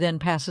B, who then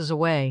passes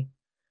away.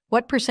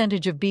 What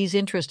percentage of B's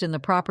interest in the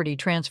property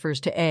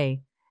transfers to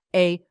A?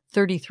 A.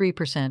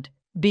 33%,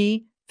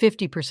 B.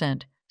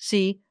 50%,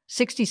 C.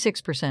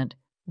 66%,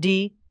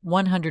 D.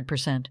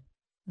 100%.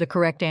 The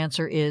correct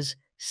answer is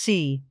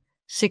C.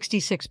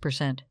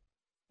 66%.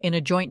 In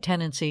a joint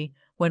tenancy,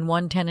 when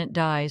one tenant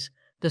dies,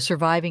 the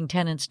surviving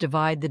tenants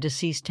divide the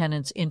deceased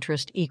tenant's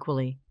interest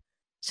equally.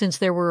 Since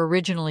there were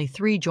originally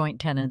 3 joint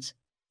tenants,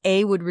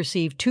 A would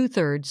receive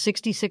 2/3,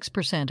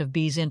 66% of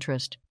B's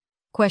interest.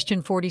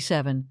 Question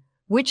 47.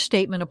 Which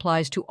statement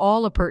applies to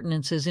all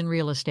appurtenances in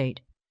real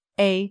estate?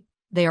 A.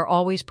 They are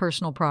always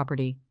personal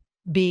property.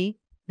 B.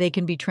 They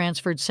can be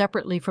transferred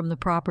separately from the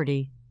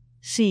property.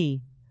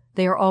 C.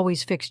 They are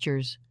always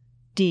fixtures.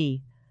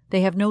 D.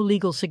 They have no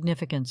legal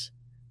significance.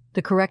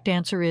 The correct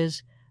answer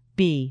is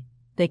B.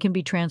 They can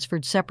be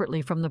transferred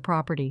separately from the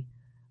property.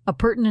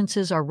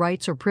 Appurtenances are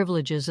rights or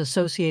privileges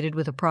associated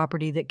with a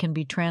property that can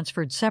be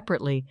transferred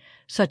separately,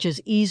 such as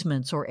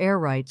easements or air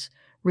rights,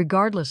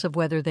 regardless of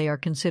whether they are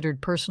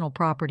considered personal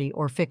property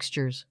or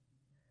fixtures.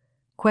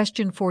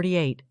 Question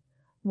 48.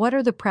 What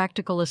are the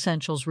practical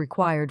essentials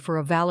required for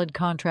a valid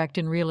contract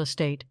in real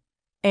estate?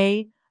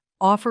 A.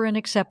 Offer and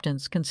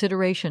acceptance,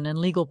 consideration, and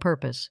legal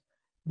purpose.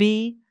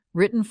 B.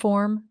 Written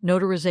form,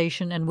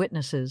 notarization, and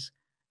witnesses.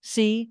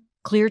 C.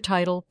 Clear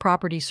title,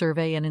 property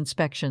survey, and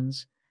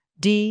inspections.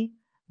 D.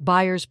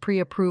 Buyer's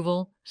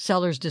pre-approval,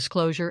 seller's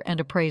disclosure, and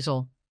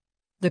appraisal.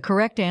 The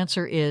correct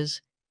answer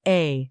is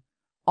A.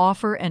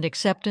 Offer and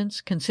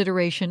acceptance,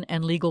 consideration,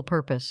 and legal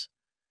purpose.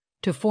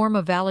 To form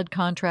a valid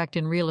contract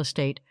in real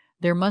estate,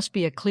 there must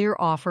be a clear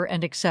offer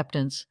and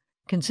acceptance,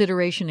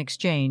 consideration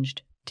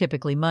exchanged,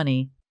 typically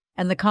money,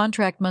 and the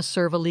contract must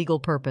serve a legal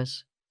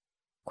purpose.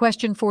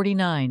 Question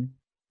 49.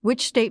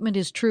 Which statement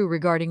is true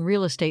regarding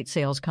real estate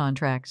sales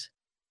contracts?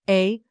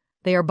 A.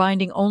 They are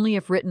binding only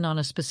if written on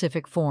a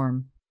specific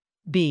form.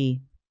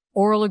 B.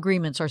 Oral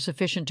agreements are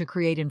sufficient to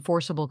create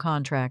enforceable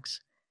contracts.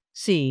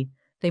 C.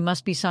 They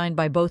must be signed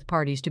by both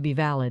parties to be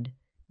valid.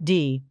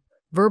 D.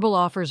 Verbal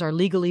offers are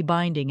legally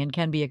binding and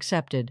can be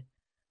accepted.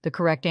 The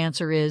correct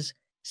answer is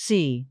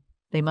C.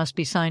 They must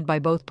be signed by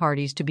both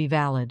parties to be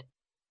valid.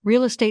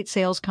 Real estate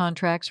sales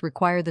contracts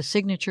require the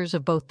signatures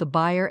of both the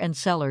buyer and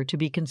seller to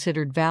be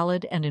considered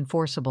valid and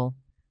enforceable,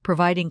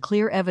 providing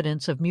clear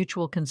evidence of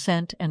mutual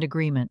consent and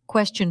agreement.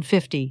 Question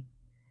 50.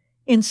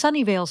 In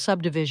Sunnyvale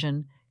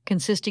subdivision,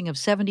 consisting of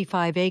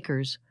 75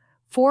 acres,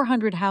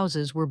 400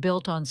 houses were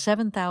built on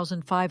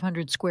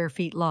 7,500 square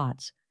feet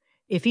lots.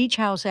 If each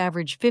house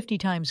averaged 50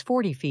 times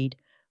 40 feet,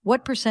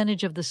 what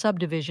percentage of the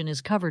subdivision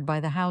is covered by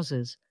the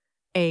houses?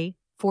 A.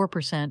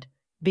 4%,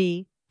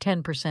 B.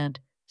 10%,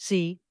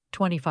 C.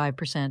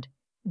 25%,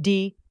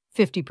 D.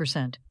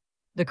 50%.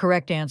 The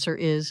correct answer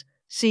is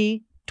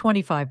C.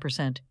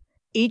 25%.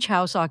 Each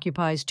house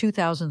occupies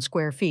 2,000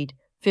 square feet,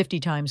 50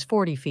 times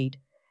 40 feet,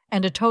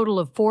 and a total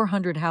of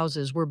 400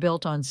 houses were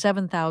built on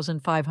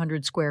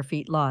 7,500 square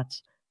feet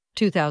lots.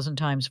 2,000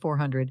 times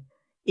 400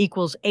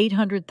 equals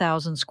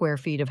 800,000 square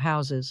feet of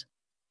houses.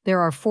 There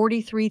are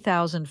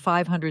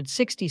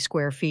 43,560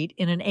 square feet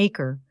in an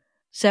acre.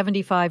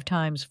 75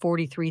 times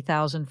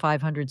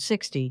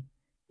 43,560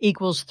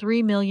 equals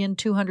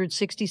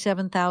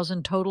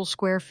 3,267,000 total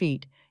square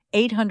feet.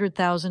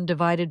 800,000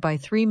 divided by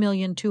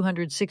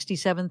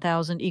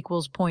 3,267,000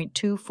 equals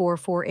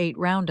 0.2448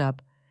 round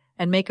up,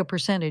 and make a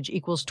percentage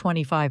equals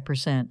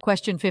 25%.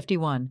 Question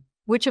 51.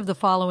 Which of the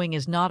following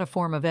is not a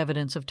form of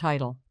evidence of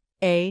title?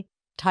 A.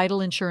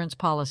 Title insurance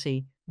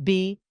policy.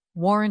 B.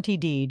 Warranty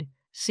deed.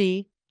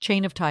 C.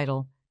 Chain of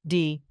title.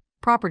 D.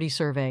 Property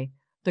survey.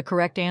 The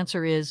correct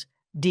answer is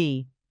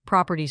D.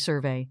 Property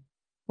survey.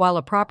 While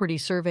a property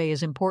survey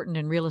is important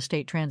in real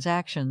estate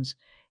transactions,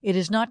 it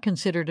is not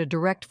considered a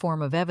direct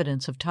form of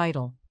evidence of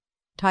title.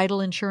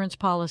 Title insurance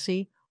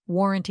policy,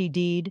 warranty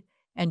deed,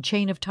 and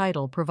chain of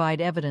title provide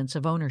evidence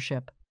of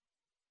ownership.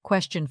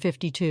 Question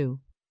 52.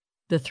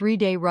 The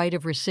 3-day right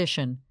of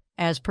rescission,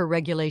 as per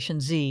Regulation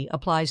Z,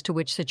 applies to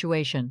which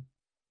situation?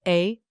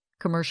 A.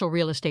 Commercial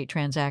real estate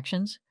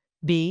transactions.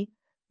 B.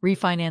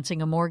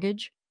 Refinancing a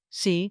mortgage.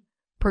 C.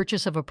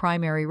 Purchase of a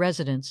primary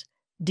residence.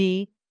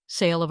 D.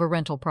 Sale of a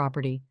rental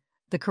property.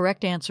 The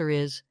correct answer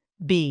is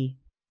B.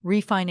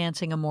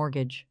 Refinancing a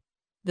mortgage.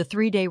 The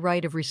 3-day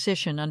right of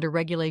rescission under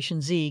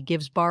Regulation Z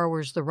gives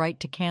borrowers the right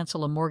to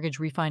cancel a mortgage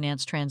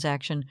refinance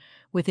transaction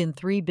within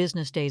 3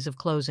 business days of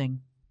closing.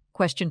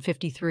 Question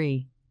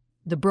 53.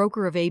 The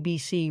broker of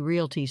ABC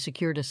Realty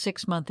secured a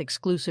 6-month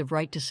exclusive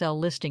right to sell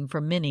listing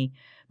from Minnie,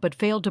 but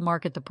failed to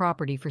market the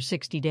property for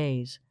 60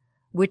 days.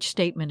 Which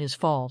statement is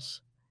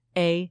false?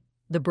 A.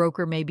 The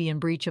broker may be in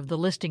breach of the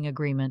listing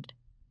agreement.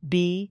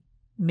 B.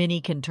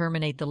 Minnie can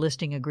terminate the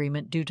listing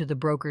agreement due to the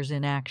broker's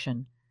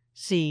inaction.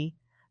 C.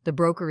 The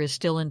broker is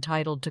still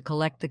entitled to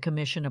collect the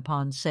commission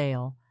upon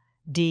sale.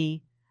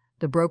 D.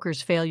 The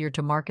broker's failure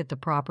to market the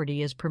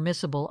property is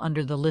permissible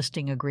under the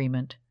listing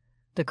agreement.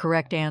 The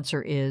correct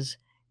answer is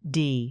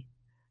D.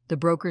 The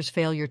broker's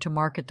failure to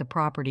market the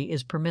property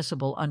is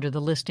permissible under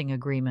the listing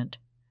agreement.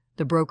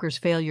 The broker's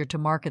failure to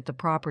market the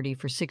property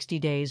for 60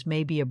 days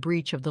may be a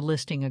breach of the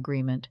listing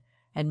agreement,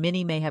 and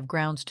Minnie may have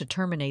grounds to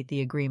terminate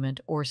the agreement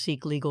or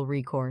seek legal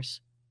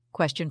recourse.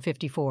 Question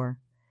 54.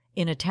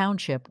 In a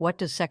township, what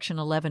does Section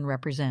 11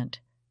 represent?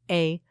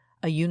 A.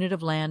 A unit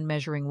of land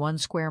measuring 1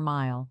 square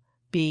mile.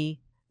 B.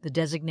 The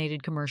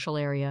designated commercial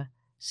area.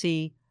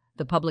 C.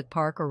 The public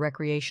park or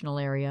recreational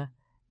area.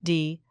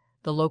 D.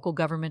 The local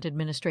government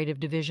administrative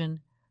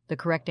division. The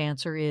correct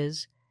answer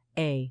is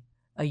A.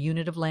 A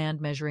unit of land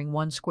measuring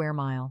 1 square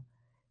mile.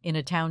 In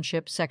a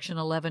township, Section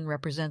 11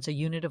 represents a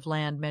unit of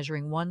land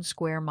measuring 1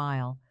 square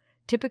mile,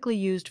 typically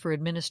used for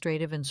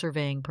administrative and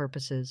surveying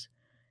purposes.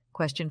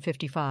 Question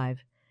 55.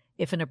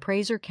 If an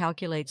appraiser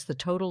calculates the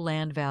total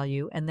land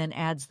value and then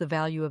adds the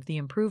value of the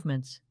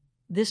improvements,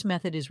 this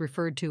method is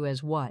referred to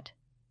as what?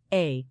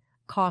 A.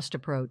 Cost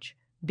approach.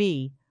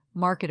 B.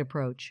 Market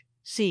approach.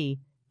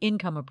 C.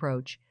 Income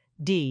approach.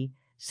 D.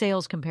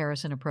 Sales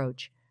comparison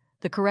approach.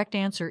 The correct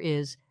answer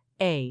is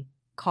A.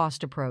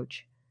 Cost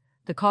approach.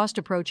 The cost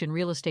approach in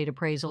real estate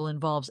appraisal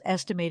involves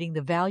estimating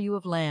the value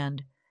of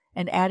land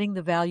and adding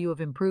the value of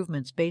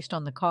improvements based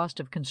on the cost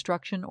of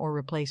construction or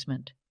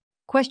replacement.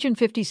 Question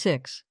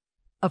 56.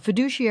 A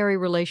fiduciary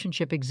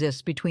relationship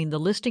exists between the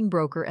listing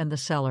broker and the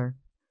seller.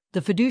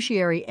 The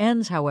fiduciary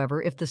ends, however,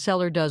 if the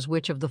seller does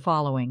which of the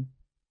following?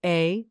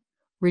 A.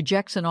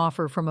 Rejects an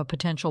offer from a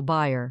potential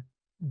buyer.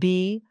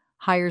 B.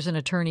 Hires an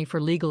attorney for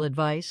legal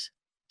advice.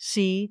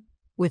 C.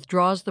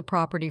 Withdraws the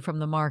property from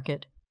the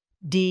market.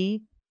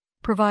 D.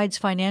 Provides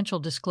financial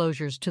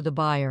disclosures to the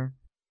buyer.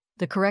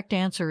 The correct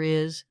answer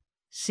is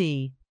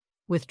C.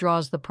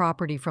 Withdraws the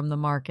property from the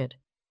market.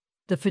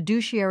 The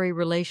fiduciary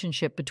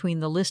relationship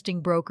between the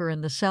listing broker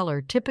and the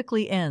seller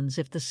typically ends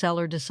if the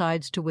seller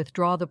decides to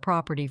withdraw the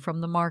property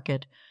from the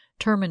market,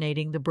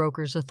 terminating the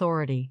broker's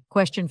authority.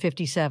 Question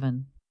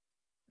 57.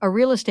 A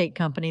real estate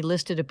company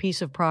listed a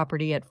piece of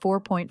property at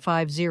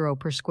 $4.50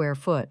 per square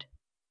foot.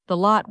 The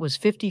lot was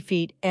 50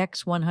 feet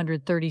x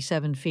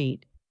 137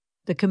 feet.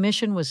 The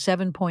commission was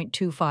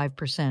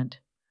 7.25%.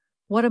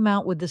 What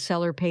amount would the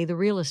seller pay the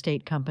real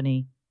estate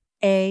company?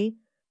 A.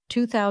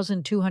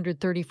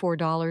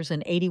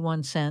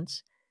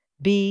 $2,234.81.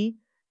 B.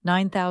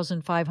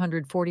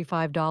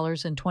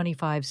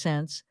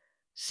 $9,545.25.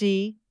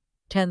 C.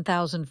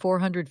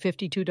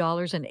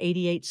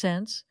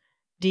 $10,452.88.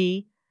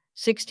 D.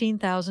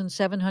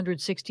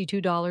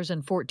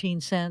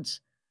 $16,762.14.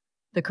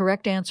 The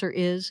correct answer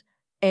is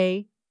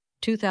A.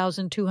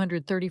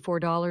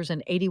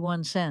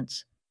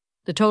 $2,234.81.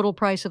 The total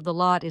price of the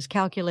lot is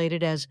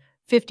calculated as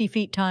 50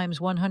 feet times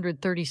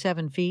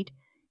 137 feet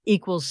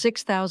equals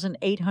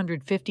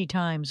 6,850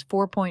 times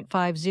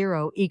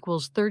 4.50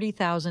 equals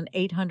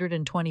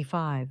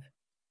 30,825.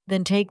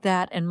 Then take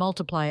that and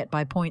multiply it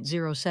by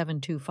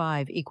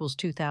 0.0725 equals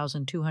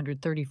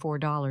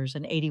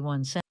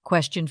 $2,234.81.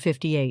 Question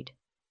 58.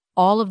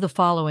 All of the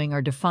following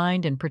are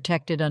defined and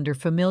protected under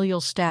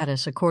familial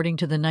status according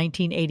to the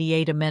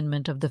 1988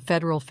 amendment of the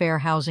Federal Fair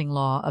Housing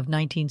Law of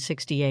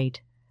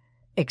 1968.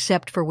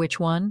 Except for which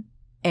one?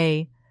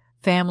 A.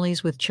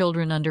 Families with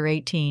children under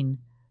 18.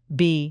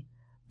 B.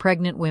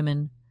 Pregnant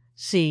women.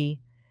 C.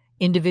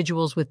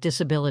 Individuals with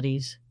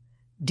disabilities.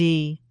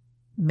 D.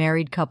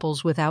 Married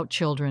couples without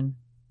children.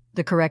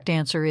 The correct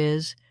answer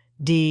is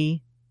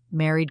D.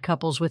 Married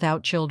couples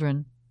without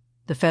children.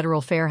 The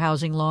Federal Fair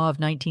Housing Law of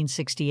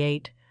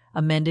 1968,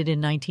 amended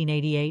in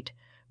 1988,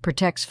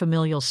 protects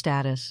familial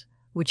status,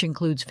 which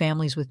includes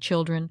families with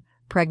children,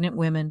 pregnant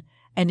women,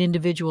 and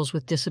individuals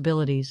with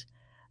disabilities,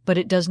 but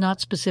it does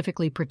not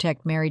specifically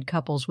protect married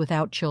couples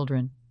without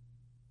children.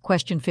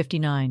 Question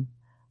 59.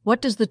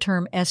 What does the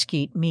term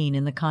escheat mean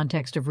in the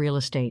context of real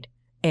estate?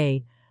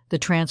 A. The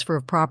transfer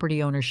of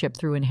property ownership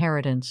through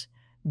inheritance.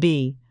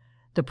 B.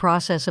 The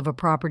process of a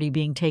property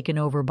being taken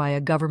over by a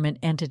government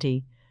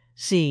entity.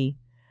 C.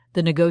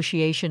 The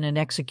negotiation and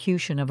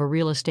execution of a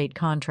real estate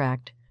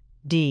contract.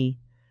 D.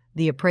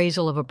 The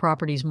appraisal of a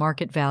property's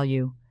market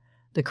value.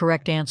 The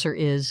correct answer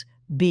is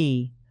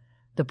B.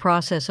 The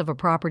process of a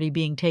property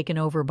being taken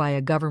over by a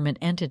government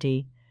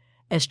entity.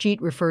 Escheat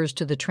refers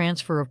to the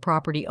transfer of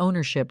property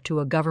ownership to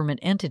a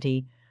government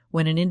entity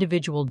when an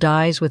individual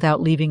dies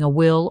without leaving a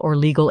will or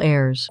legal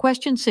heirs.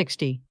 Question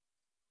 60.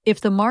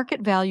 If the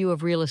market value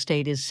of real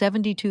estate is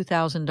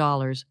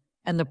 $72,000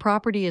 and the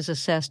property is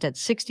assessed at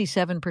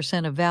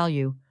 67% of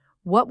value,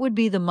 what would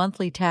be the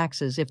monthly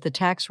taxes if the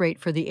tax rate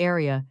for the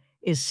area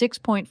is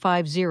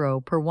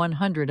 6.50 per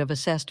 100 of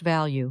assessed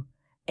value?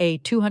 A.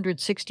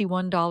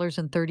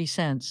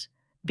 $261.30.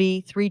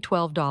 B.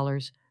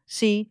 $312.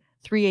 C.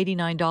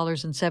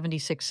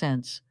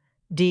 $389.76.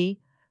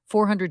 D.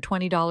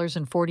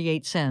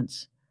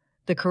 $420.48.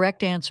 The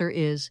correct answer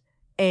is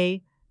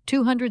A.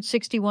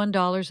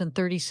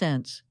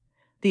 $261.30.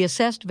 The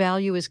assessed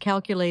value is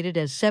calculated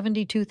as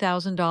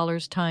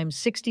 $72,000 times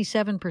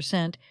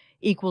 67%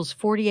 equals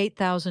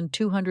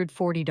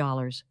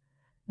 $48,240.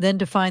 Then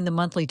to find the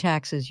monthly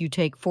taxes, you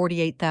take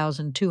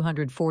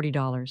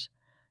 $48,240.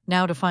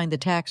 Now to find the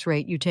tax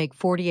rate, you take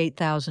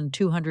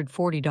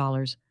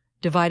 $48,240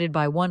 divided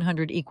by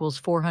 100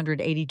 equals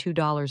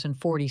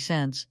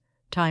 $482.40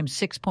 times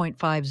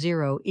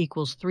 6.50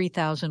 equals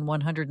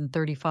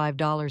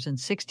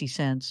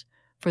 $3,135.60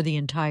 for the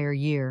entire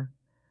year.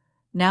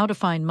 Now to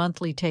find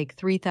monthly, take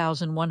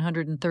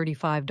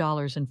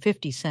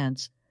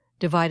 $3,135.50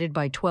 divided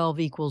by 12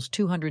 equals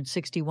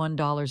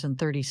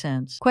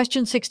 $261.30.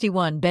 Question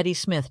 61. Betty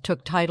Smith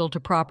took title to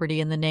property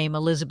in the name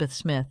Elizabeth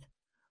Smith.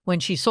 When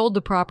she sold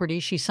the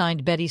property, she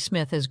signed Betty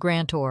Smith as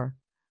grantor.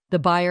 The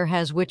buyer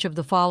has which of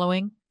the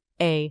following?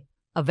 A.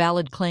 A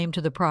valid claim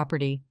to the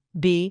property.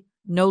 B.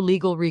 No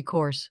legal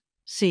recourse.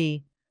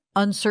 C.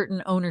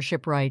 Uncertain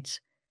ownership rights.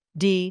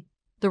 D.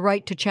 The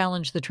right to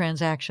challenge the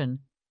transaction.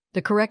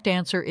 The correct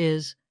answer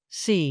is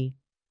C.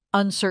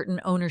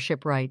 Uncertain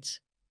ownership rights.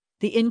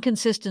 The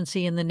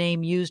inconsistency in the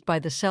name used by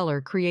the seller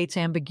creates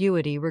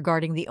ambiguity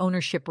regarding the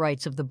ownership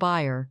rights of the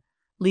buyer,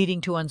 leading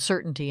to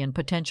uncertainty and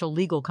potential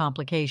legal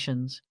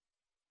complications.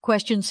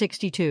 Question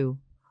 62.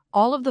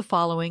 All of the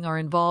following are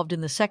involved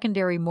in the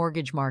secondary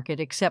mortgage market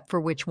except for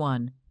which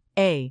one?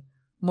 A.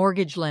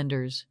 Mortgage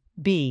lenders.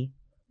 B.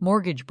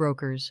 Mortgage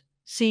brokers.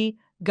 C.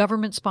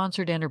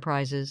 Government-sponsored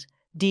enterprises.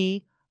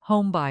 D.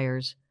 Home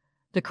buyers.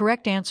 The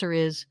correct answer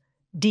is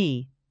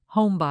D.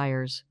 Home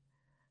buyers.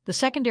 The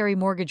secondary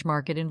mortgage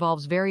market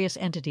involves various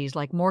entities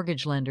like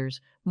mortgage lenders,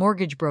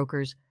 mortgage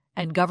brokers,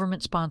 and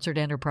government-sponsored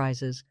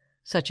enterprises,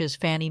 such as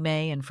Fannie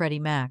Mae and Freddie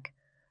Mac,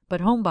 but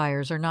home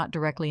buyers are not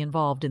directly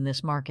involved in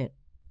this market.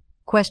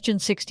 Question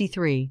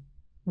 63.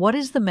 What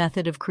is the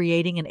method of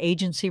creating an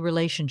agency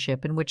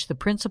relationship in which the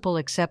principal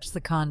accepts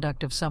the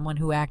conduct of someone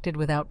who acted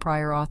without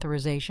prior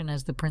authorization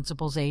as the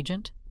principal's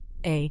agent?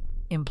 A.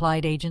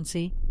 Implied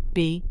agency.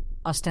 B.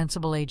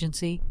 Ostensible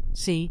agency.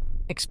 C.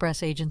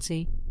 Express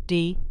agency.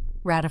 D.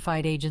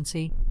 Ratified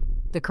agency.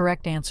 The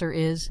correct answer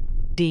is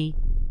D.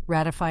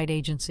 Ratified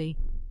agency.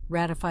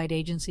 Ratified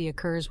agency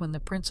occurs when the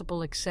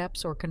principal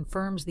accepts or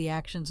confirms the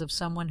actions of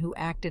someone who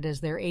acted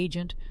as their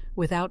agent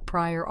without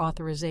prior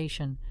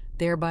authorization,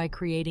 thereby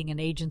creating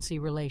an agency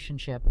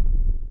relationship.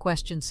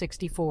 Question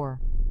 64.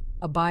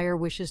 A buyer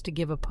wishes to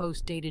give a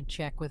post-dated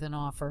check with an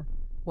offer.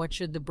 What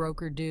should the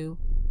broker do?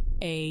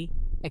 A.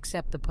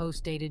 Accept the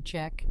post-dated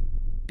check.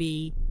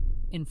 B.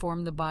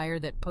 Inform the buyer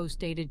that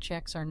post-dated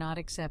checks are not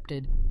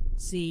accepted.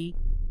 C.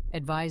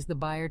 Advise the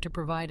buyer to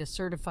provide a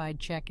certified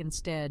check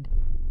instead.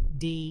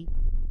 D.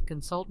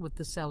 Consult with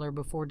the seller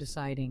before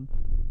deciding.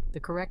 The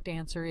correct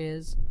answer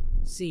is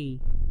C.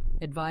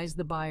 Advise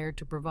the buyer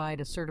to provide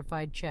a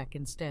certified check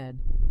instead.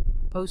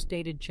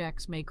 Post-dated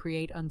checks may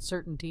create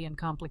uncertainty and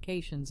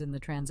complications in the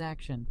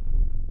transaction.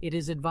 It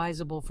is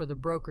advisable for the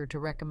broker to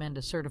recommend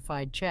a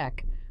certified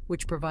check,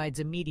 which provides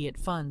immediate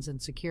funds and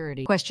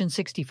security. Question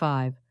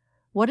 65.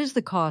 What is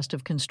the cost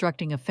of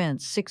constructing a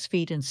fence 6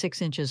 feet and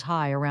 6 inches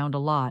high around a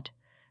lot,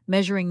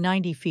 measuring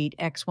 90 feet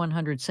x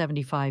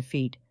 175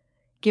 feet,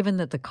 given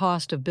that the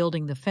cost of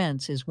building the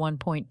fence is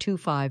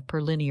 1.25 per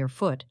linear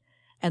foot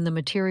and the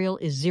material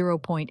is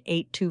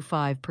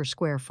 0.825 per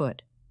square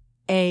foot?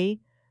 A.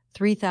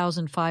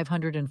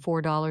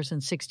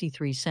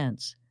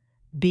 $3,504.63.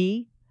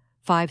 B.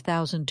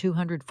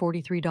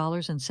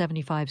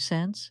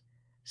 $5,243.75.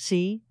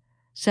 C.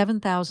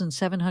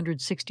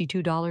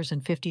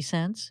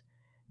 $7,762.50.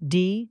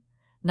 D.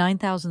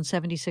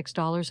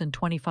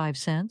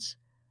 $9,076.25.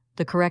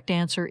 The correct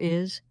answer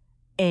is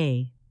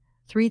A.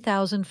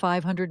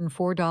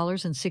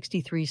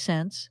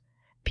 $3,504.63.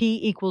 P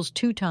equals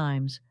 2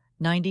 times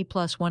 90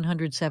 plus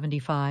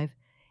 175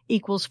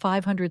 equals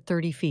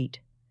 530 feet.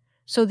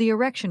 So the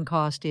erection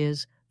cost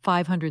is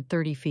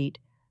 530 feet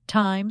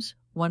times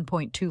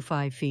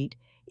 1.25 feet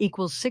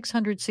equals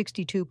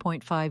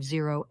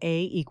 662.50.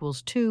 A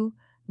equals 2,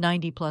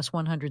 90 plus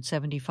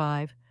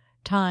 175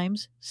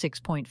 times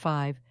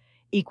 6.5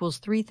 equals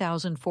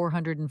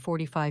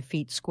 3,445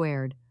 feet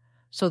squared.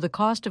 So the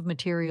cost of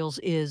materials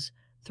is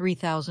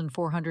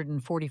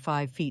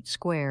 3,445 feet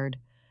squared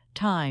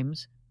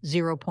times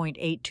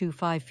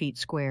 0.825 feet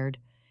squared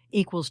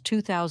equals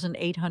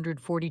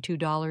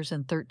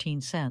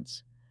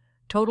 $2,842.13.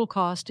 Total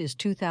cost is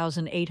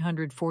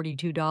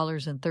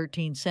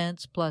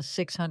 $2,842.13 plus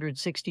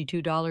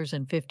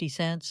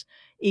 $662.50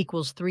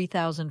 equals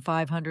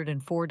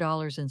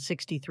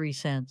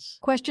 $3,504.63.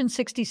 Question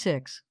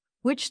 66.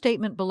 Which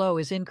statement below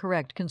is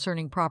incorrect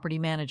concerning property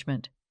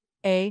management?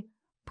 A.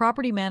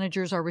 Property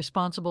managers are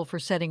responsible for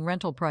setting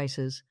rental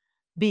prices.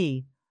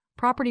 B.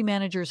 Property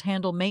managers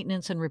handle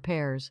maintenance and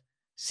repairs.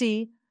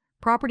 C.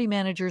 Property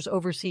managers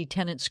oversee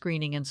tenant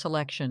screening and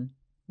selection.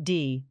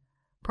 D.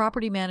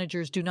 Property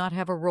managers do not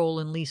have a role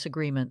in lease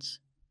agreements.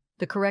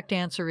 The correct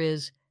answer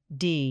is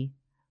D.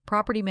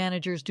 Property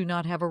managers do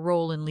not have a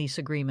role in lease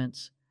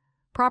agreements.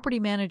 Property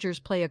managers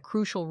play a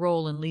crucial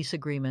role in lease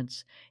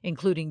agreements,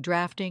 including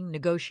drafting,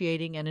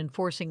 negotiating, and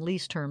enforcing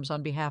lease terms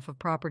on behalf of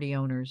property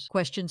owners.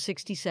 Question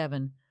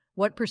 67.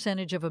 What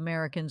percentage of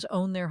Americans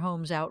own their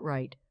homes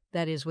outright,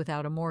 that is,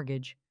 without a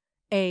mortgage?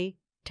 A.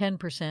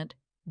 10%,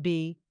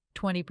 B.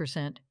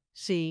 20%,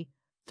 C.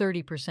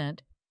 30%,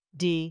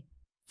 D.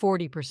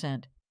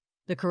 40%.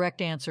 The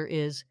correct answer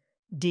is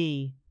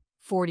D.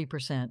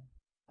 40%.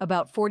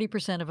 About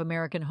 40% of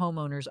American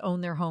homeowners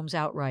own their homes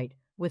outright,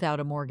 without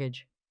a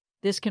mortgage.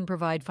 This can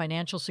provide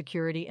financial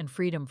security and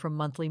freedom from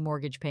monthly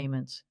mortgage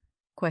payments.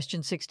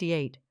 Question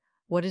 68.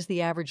 What is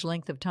the average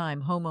length of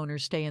time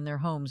homeowners stay in their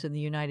homes in the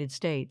United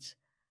States?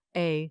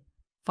 A.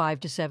 5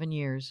 to 7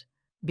 years.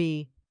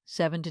 B.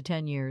 7 to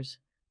 10 years.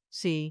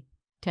 C.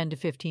 10 to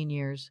 15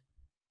 years.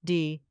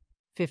 D.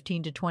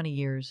 15 to 20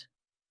 years.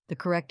 The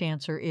correct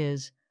answer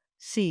is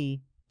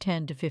C.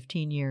 10 to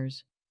 15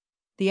 years.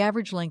 The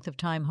average length of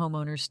time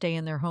homeowners stay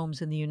in their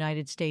homes in the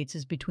United States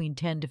is between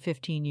 10 to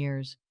 15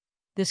 years.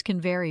 This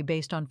can vary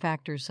based on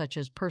factors such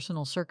as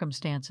personal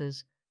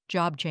circumstances,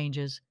 job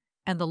changes,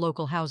 and the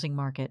local housing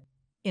market.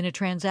 In a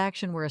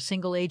transaction where a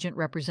single agent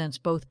represents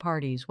both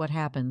parties, what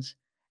happens?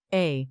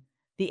 A.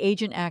 The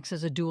agent acts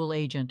as a dual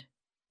agent.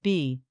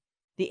 B.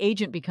 The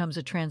agent becomes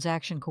a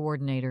transaction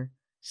coordinator.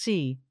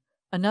 C.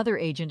 Another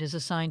agent is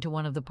assigned to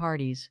one of the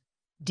parties.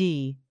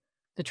 D.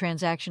 The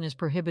transaction is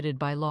prohibited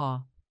by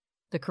law.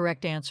 The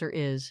correct answer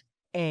is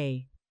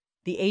A.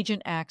 The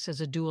agent acts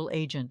as a dual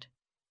agent.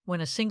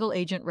 When a single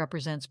agent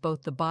represents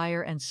both the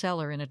buyer and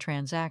seller in a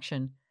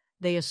transaction,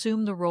 they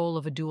assume the role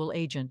of a dual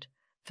agent,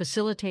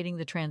 facilitating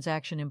the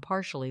transaction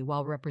impartially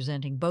while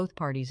representing both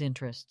parties'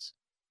 interests.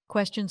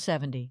 Question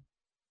 70.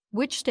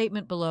 Which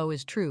statement below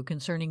is true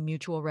concerning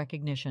mutual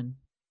recognition?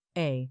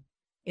 A.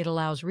 It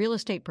allows real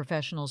estate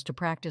professionals to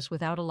practice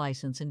without a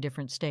license in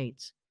different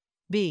states.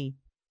 B.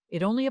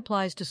 It only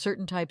applies to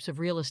certain types of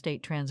real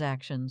estate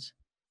transactions.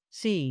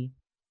 C.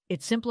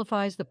 It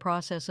simplifies the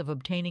process of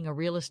obtaining a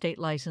real estate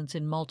license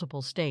in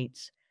multiple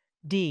states.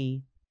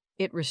 D.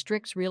 It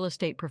restricts real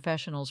estate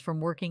professionals from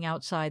working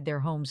outside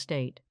their home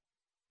state.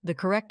 The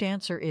correct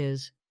answer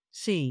is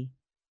C.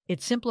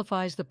 It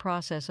simplifies the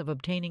process of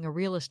obtaining a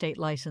real estate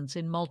license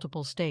in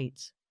multiple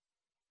states.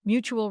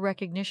 Mutual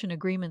recognition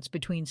agreements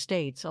between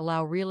states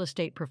allow real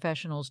estate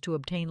professionals to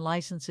obtain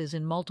licenses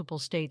in multiple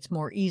states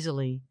more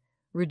easily,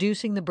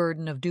 reducing the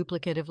burden of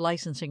duplicative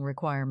licensing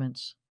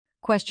requirements.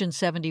 Question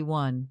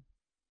 71.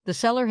 The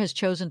seller has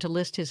chosen to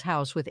list his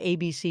house with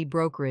ABC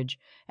Brokerage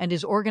and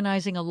is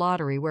organizing a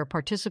lottery where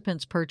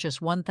participants purchase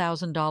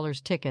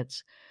 $1,000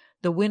 tickets.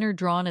 The winner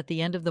drawn at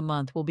the end of the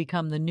month will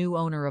become the new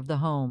owner of the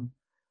home.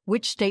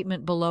 Which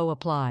statement below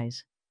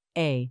applies?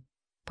 A.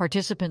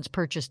 Participants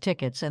purchase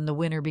tickets and the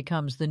winner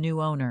becomes the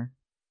new owner.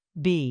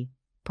 B.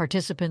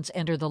 Participants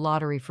enter the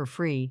lottery for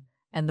free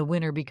and the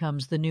winner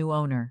becomes the new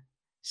owner.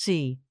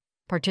 C.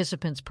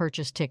 Participants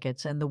purchase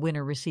tickets and the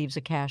winner receives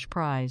a cash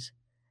prize.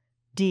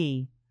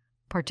 D.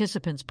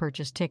 Participants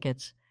purchase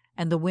tickets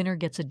and the winner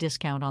gets a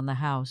discount on the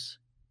house.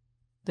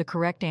 The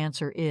correct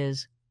answer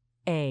is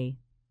A.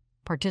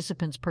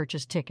 Participants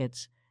purchase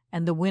tickets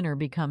and the winner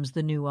becomes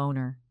the new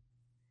owner.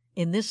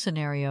 In this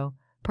scenario,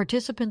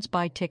 participants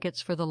buy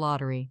tickets for the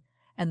lottery,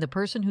 and the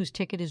person whose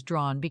ticket is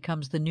drawn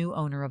becomes the new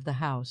owner of the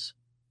house.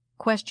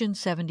 Question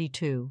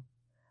 72.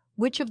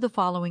 Which of the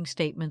following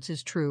statements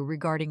is true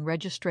regarding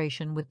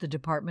registration with the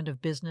Department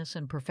of Business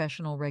and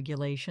Professional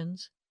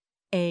Regulations?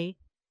 A.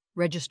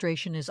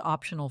 Registration is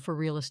optional for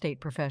real estate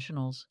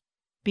professionals.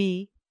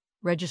 B.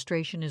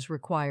 Registration is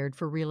required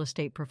for real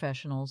estate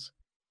professionals.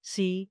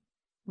 C.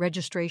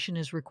 Registration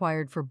is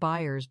required for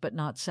buyers but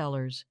not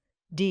sellers.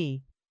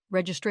 D.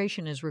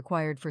 Registration is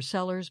required for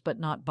sellers but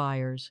not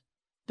buyers.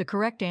 The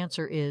correct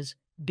answer is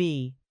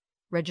B.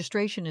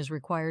 Registration is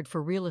required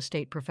for real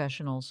estate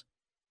professionals.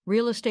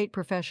 Real estate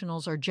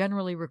professionals are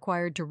generally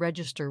required to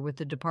register with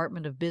the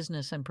Department of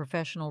Business and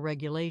Professional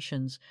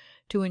Regulations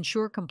to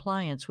ensure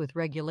compliance with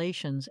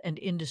regulations and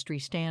industry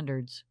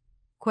standards.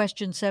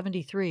 Question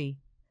 73.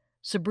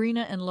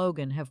 Sabrina and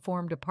Logan have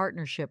formed a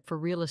partnership for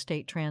real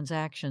estate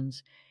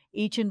transactions,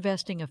 each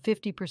investing a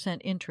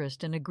 50%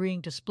 interest and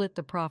agreeing to split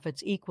the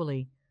profits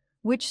equally.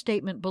 Which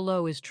statement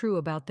below is true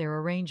about their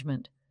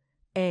arrangement?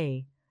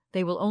 A.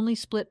 They will only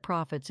split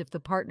profits if the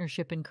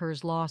partnership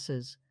incurs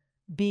losses.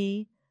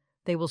 B.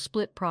 They will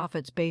split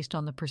profits based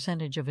on the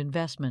percentage of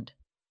investment.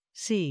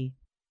 C.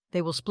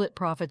 They will split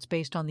profits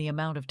based on the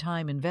amount of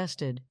time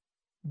invested.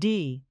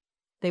 D.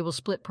 They will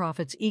split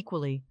profits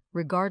equally,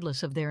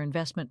 regardless of their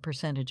investment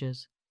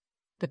percentages.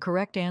 The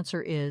correct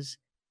answer is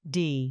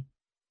D.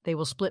 They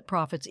will split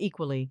profits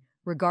equally,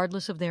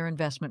 regardless of their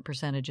investment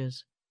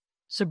percentages.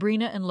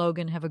 Sabrina and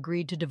Logan have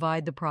agreed to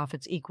divide the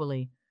profits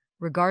equally,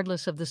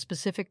 regardless of the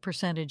specific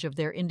percentage of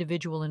their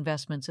individual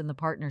investments in the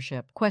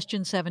partnership.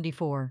 Question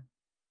 74.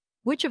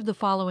 Which of the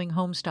following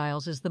home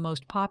styles is the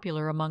most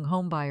popular among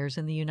homebuyers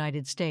in the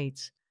United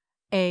States?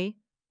 A.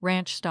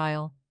 Ranch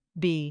style.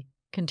 B.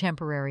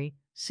 Contemporary.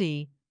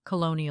 C.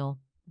 Colonial.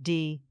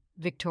 D.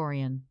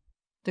 Victorian.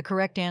 The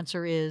correct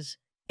answer is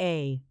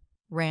A.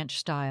 Ranch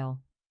style.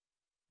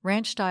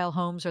 Ranch-style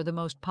homes are the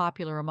most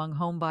popular among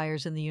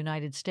homebuyers in the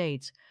United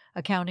States,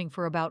 accounting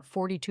for about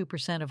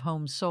 42% of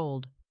homes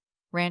sold.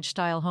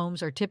 Ranch-style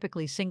homes are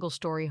typically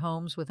single-story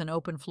homes with an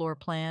open floor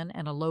plan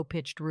and a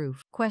low-pitched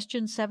roof.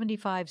 Question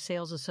 75.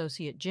 Sales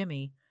associate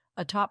Jimmy,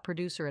 a top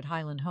producer at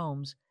Highland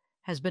Homes,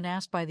 has been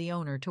asked by the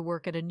owner to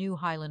work at a new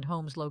Highland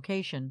Homes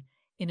location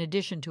in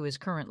addition to his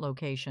current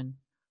location.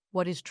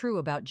 What is true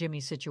about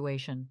Jimmy's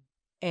situation?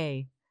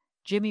 A.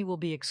 Jimmy will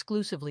be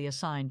exclusively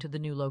assigned to the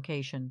new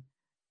location.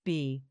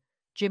 B.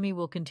 Jimmy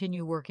will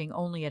continue working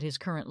only at his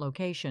current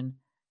location.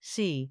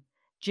 C.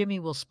 Jimmy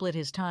will split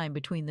his time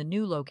between the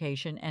new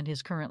location and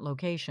his current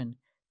location.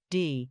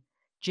 D.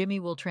 Jimmy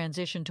will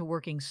transition to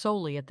working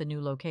solely at the new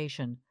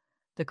location.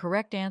 The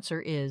correct answer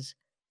is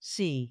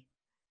C.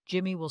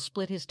 Jimmy will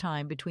split his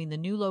time between the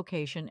new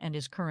location and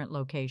his current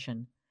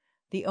location.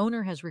 The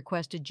owner has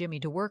requested Jimmy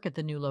to work at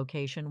the new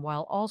location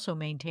while also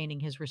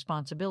maintaining his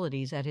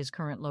responsibilities at his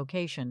current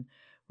location,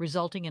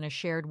 resulting in a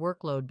shared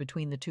workload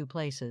between the two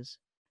places.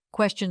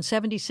 Question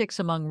 76.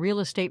 Among real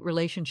estate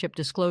relationship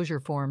disclosure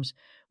forms,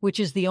 which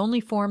is the only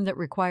form that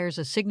requires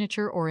a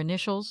signature or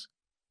initials?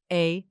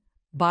 A.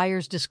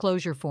 Buyer's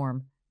disclosure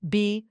form.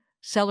 B.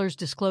 Seller's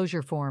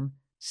disclosure form.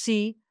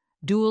 C.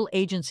 Dual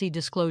agency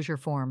disclosure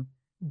form.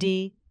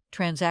 D.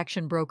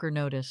 Transaction broker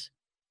notice.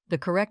 The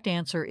correct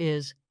answer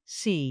is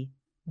C.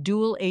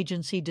 Dual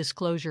agency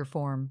disclosure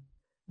form.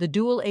 The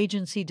dual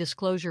agency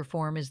disclosure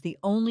form is the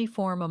only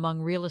form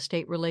among real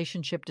estate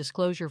relationship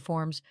disclosure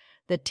forms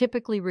that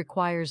typically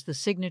requires the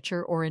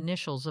signature or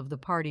initials of the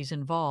parties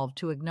involved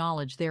to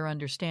acknowledge their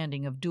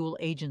understanding of dual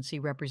agency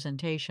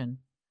representation.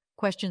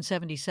 Question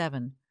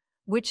 77.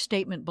 Which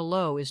statement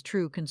below is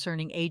true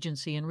concerning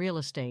agency in real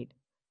estate?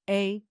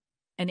 A.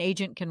 An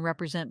agent can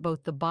represent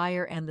both the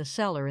buyer and the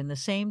seller in the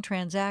same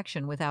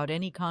transaction without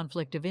any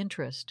conflict of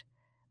interest.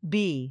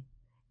 B.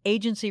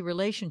 Agency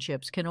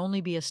relationships can only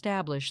be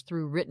established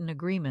through written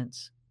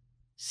agreements.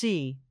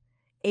 C.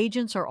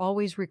 Agents are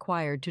always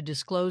required to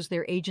disclose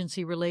their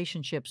agency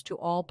relationships to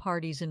all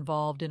parties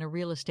involved in a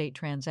real estate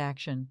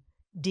transaction.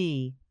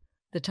 D.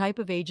 The type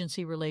of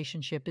agency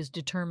relationship is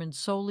determined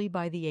solely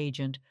by the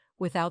agent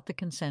without the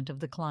consent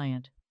of the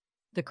client.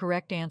 The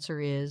correct answer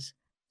is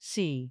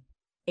C.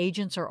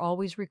 Agents are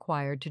always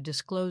required to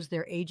disclose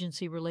their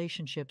agency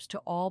relationships to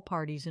all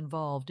parties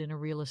involved in a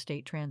real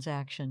estate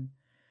transaction.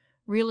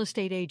 Real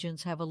estate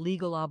agents have a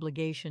legal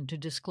obligation to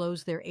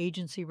disclose their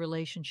agency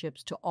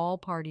relationships to all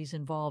parties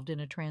involved in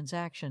a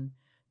transaction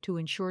to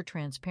ensure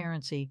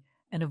transparency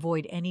and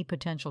avoid any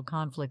potential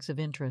conflicts of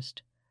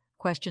interest.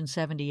 Question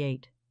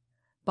 78.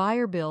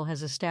 Buyer Bill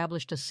has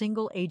established a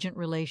single agent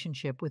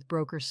relationship with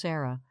broker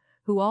Sarah,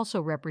 who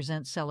also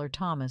represents seller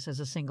Thomas as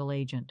a single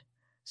agent.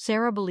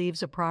 Sarah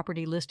believes a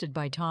property listed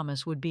by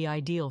Thomas would be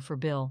ideal for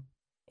Bill.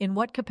 In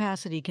what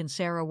capacity can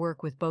Sarah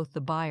work with both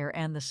the buyer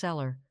and the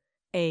seller?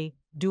 A.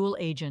 Dual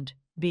agent.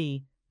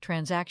 B.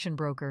 Transaction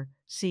broker.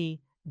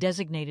 C.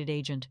 Designated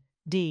agent.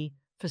 D.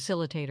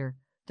 Facilitator.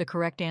 The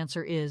correct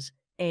answer is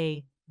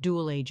A.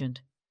 Dual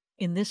agent.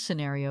 In this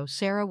scenario,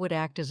 Sarah would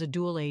act as a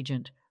dual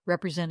agent,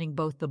 representing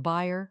both the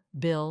buyer,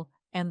 Bill,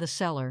 and the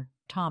seller,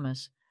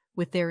 Thomas,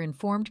 with their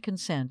informed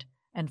consent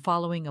and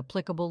following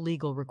applicable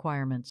legal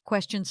requirements.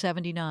 Question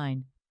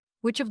 79.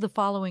 Which of the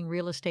following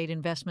real estate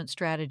investment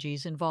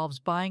strategies involves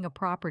buying a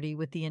property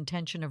with the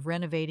intention of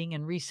renovating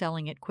and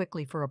reselling it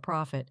quickly for a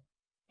profit?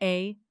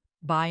 A.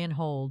 Buy and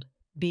hold.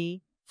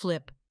 B.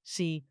 Flip.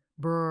 C.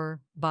 BRRRR.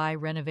 Buy,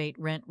 renovate,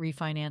 rent,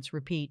 refinance,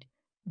 repeat.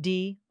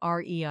 D.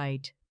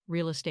 REIT.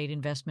 Real Estate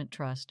Investment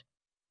Trust.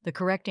 The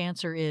correct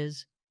answer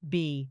is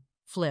B.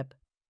 Flip.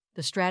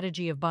 The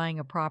strategy of buying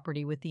a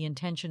property with the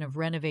intention of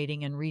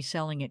renovating and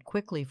reselling it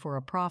quickly for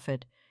a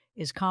profit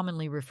is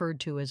commonly referred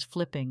to as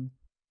flipping.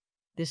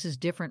 This is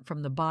different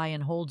from the buy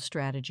and hold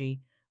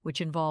strategy,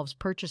 which involves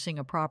purchasing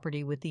a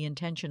property with the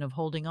intention of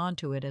holding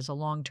onto it as a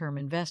long-term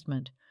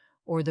investment,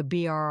 or the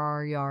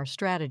BRRR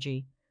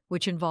strategy,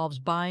 which involves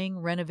buying,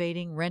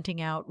 renovating,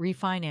 renting out,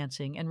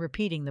 refinancing, and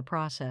repeating the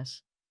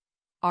process.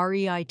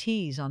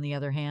 REITs, on the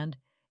other hand,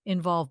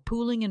 involve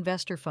pooling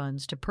investor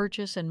funds to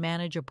purchase and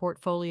manage a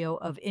portfolio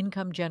of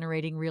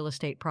income-generating real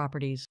estate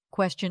properties.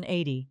 Question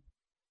 80.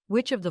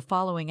 Which of the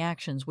following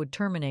actions would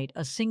terminate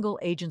a single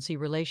agency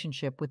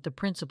relationship with the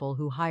principal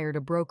who hired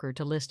a broker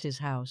to list his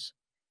house?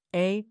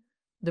 A.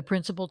 The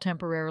principal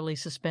temporarily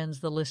suspends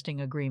the listing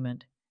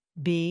agreement.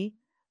 B.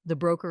 The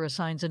broker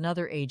assigns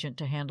another agent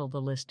to handle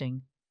the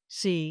listing.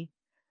 C.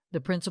 The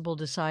principal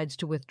decides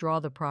to withdraw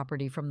the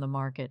property from the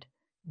market.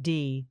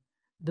 D.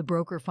 The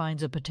broker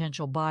finds a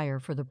potential buyer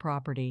for the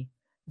property.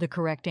 The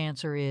correct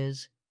answer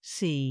is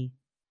C.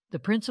 The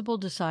principal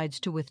decides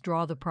to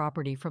withdraw the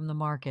property from the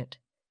market.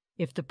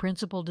 If the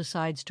principal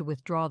decides to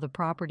withdraw the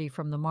property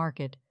from the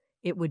market,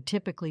 it would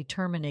typically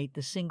terminate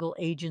the single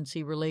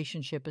agency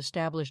relationship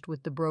established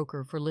with the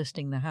broker for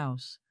listing the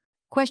house.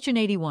 Question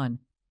 81.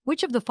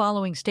 Which of the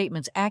following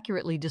statements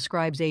accurately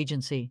describes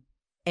agency?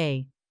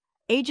 A.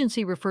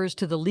 Agency refers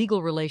to the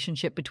legal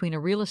relationship between a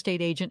real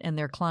estate agent and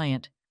their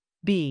client.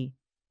 B.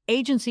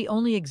 Agency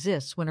only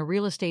exists when a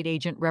real estate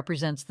agent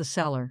represents the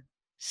seller.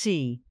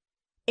 C.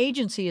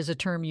 Agency is a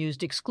term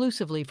used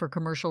exclusively for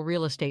commercial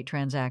real estate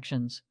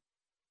transactions.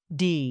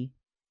 D.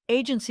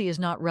 Agency is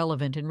not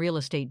relevant in real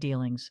estate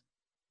dealings.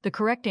 The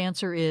correct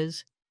answer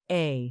is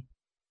A.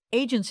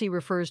 Agency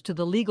refers to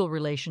the legal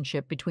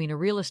relationship between a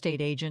real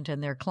estate agent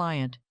and their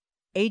client.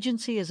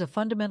 Agency is a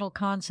fundamental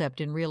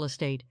concept in real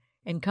estate,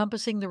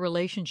 encompassing the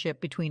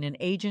relationship between an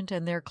agent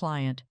and their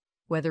client,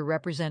 whether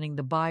representing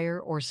the buyer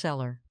or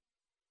seller.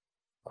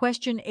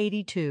 Question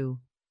 82.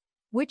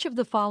 Which of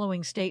the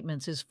following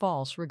statements is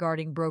false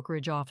regarding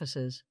brokerage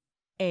offices?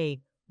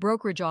 A.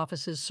 Brokerage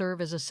offices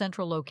serve as a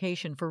central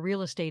location for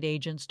real estate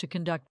agents to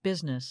conduct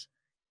business.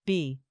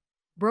 B.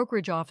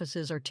 Brokerage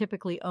offices are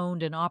typically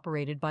owned and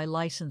operated by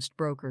licensed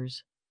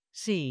brokers.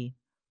 C.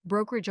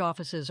 Brokerage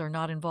offices are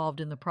not involved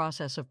in the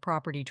process of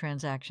property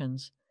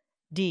transactions.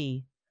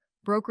 D.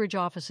 Brokerage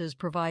offices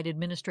provide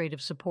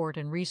administrative support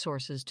and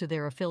resources to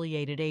their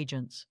affiliated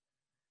agents.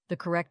 The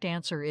correct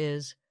answer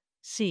is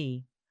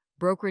C.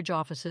 Brokerage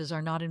offices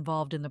are not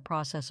involved in the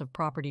process of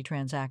property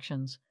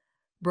transactions.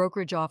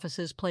 Brokerage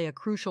offices play a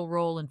crucial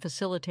role in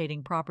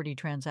facilitating property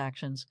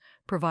transactions,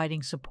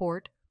 providing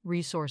support,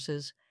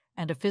 resources,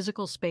 and a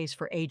physical space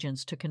for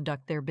agents to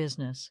conduct their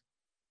business.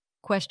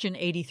 Question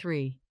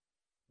 83.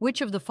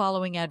 Which of the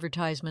following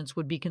advertisements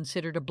would be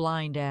considered a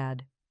blind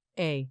ad?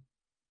 A.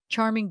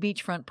 Charming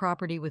beachfront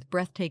property with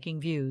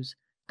breathtaking views.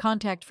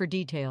 Contact for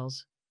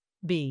details.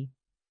 B.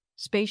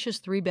 Spacious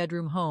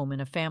 3-bedroom home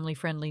in a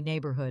family-friendly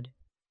neighborhood.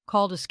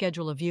 Call to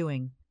schedule a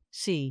viewing.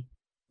 C.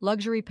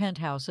 Luxury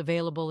penthouse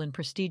available in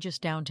prestigious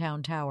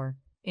downtown tower.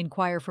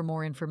 Inquire for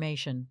more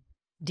information.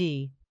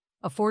 D.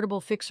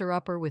 Affordable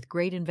fixer-upper with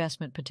great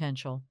investment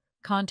potential.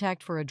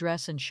 Contact for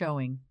address and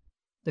showing.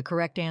 The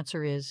correct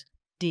answer is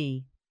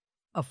D.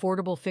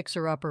 Affordable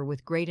fixer-upper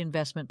with great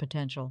investment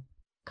potential.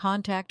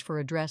 Contact for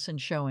address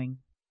and showing.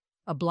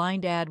 A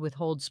blind ad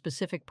withholds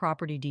specific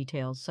property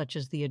details such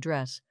as the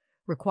address,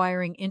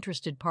 requiring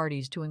interested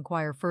parties to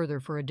inquire further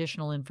for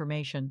additional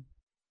information.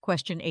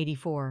 Question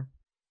 84.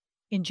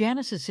 In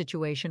Janice's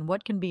situation,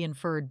 what can be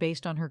inferred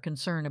based on her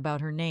concern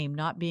about her name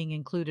not being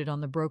included on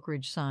the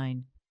brokerage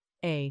sign?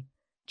 A.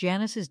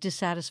 Janice is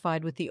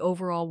dissatisfied with the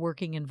overall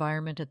working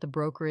environment at the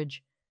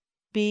brokerage.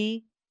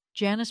 B.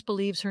 Janice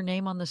believes her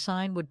name on the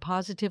sign would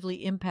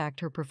positively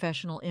impact her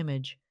professional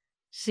image.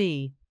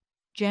 C.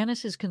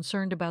 Janice is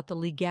concerned about the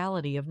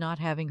legality of not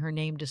having her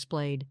name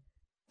displayed.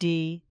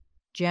 D.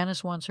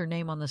 Janice wants her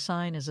name on the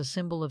sign as a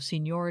symbol of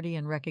seniority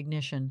and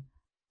recognition.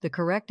 The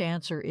correct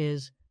answer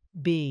is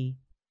B.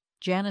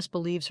 Janice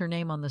believes her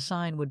name on the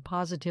sign would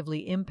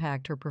positively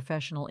impact her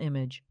professional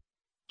image.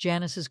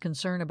 Janice's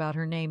concern about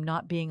her name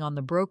not being on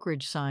the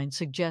brokerage sign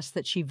suggests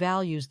that she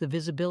values the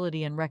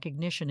visibility and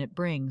recognition it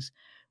brings,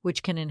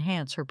 which can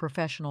enhance her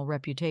professional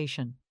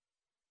reputation.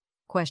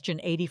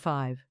 Question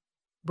 85.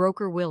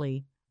 Broker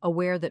Willie,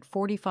 aware that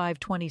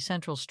 4520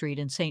 Central Street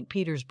in St.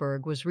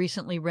 Petersburg was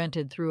recently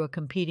rented through a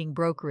competing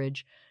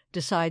brokerage,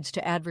 decides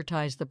to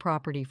advertise the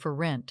property for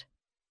rent.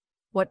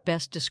 What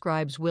best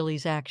describes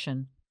Willie's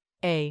action?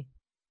 A.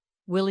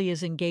 Willie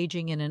is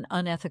engaging in an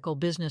unethical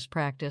business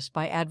practice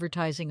by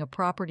advertising a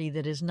property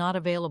that is not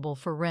available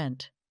for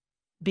rent.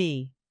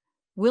 B.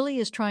 Willie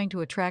is trying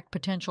to attract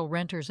potential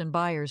renters and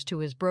buyers to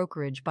his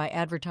brokerage by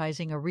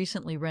advertising a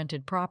recently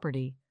rented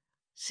property.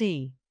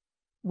 C.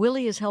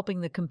 Willie is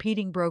helping the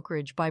competing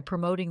brokerage by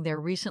promoting their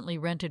recently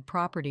rented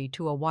property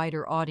to a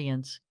wider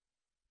audience.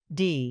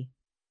 D.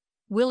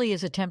 Willie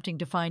is attempting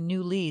to find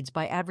new leads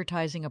by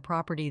advertising a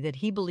property that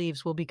he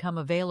believes will become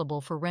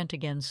available for rent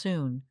again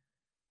soon.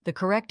 The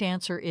correct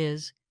answer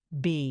is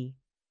B.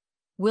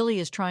 Willie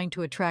is trying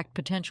to attract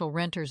potential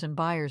renters and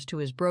buyers to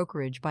his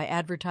brokerage by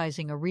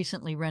advertising a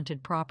recently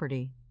rented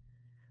property.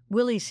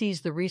 Willie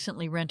sees the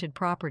recently rented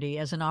property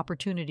as an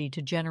opportunity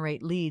to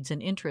generate leads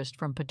and interest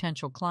from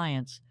potential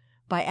clients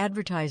by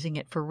advertising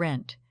it for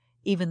rent,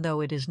 even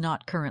though it is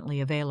not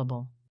currently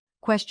available.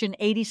 Question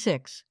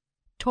 86.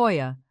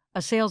 Toya,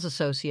 a sales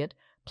associate,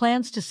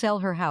 plans to sell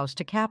her house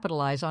to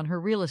capitalize on her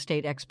real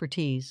estate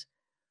expertise.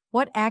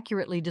 What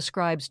accurately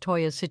describes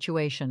Toya's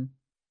situation?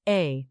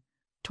 A.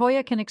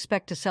 Toya can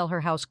expect to sell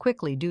her house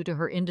quickly due to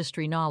her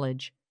industry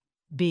knowledge.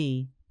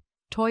 B.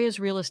 Toya's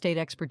real estate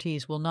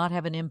expertise will not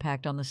have an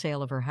impact on the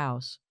sale of her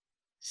house.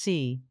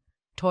 C.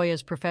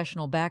 Toya's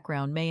professional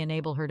background may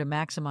enable her to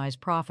maximize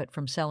profit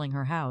from selling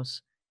her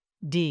house.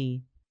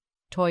 D.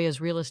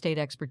 Toya's real estate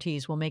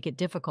expertise will make it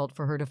difficult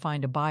for her to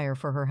find a buyer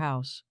for her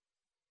house.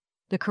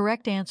 The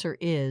correct answer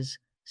is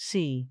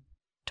C.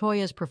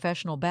 Toya's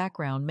professional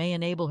background may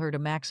enable her to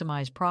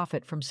maximize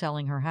profit from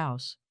selling her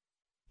house.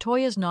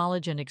 Toya's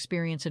knowledge and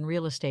experience in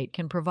real estate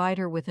can provide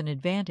her with an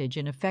advantage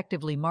in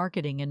effectively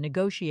marketing and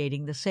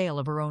negotiating the sale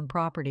of her own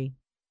property.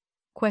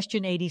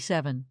 Question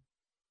 87.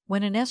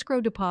 When an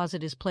escrow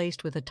deposit is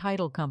placed with a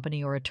title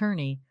company or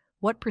attorney,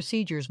 what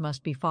procedures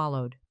must be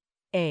followed?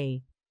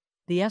 A.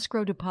 The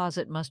escrow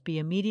deposit must be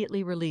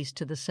immediately released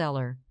to the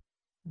seller.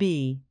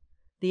 B.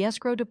 The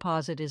escrow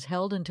deposit is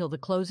held until the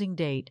closing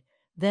date,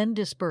 then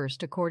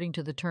disbursed according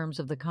to the terms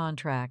of the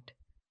contract.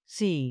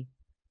 C.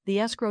 The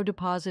escrow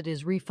deposit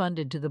is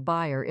refunded to the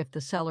buyer if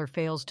the seller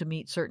fails to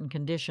meet certain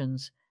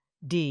conditions.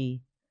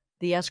 D.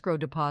 The escrow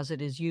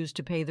deposit is used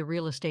to pay the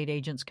real estate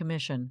agent's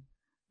commission.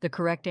 The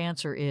correct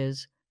answer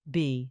is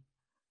B.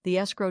 The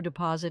escrow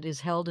deposit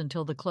is held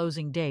until the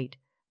closing date,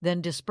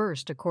 then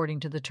disbursed according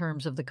to the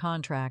terms of the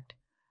contract.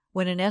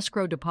 When an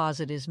escrow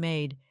deposit is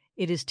made,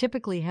 it is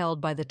typically held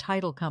by the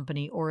title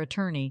company or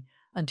attorney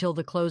until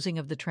the closing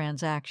of the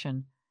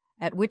transaction,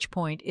 at which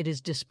point it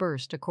is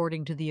disbursed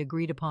according to the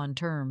agreed-upon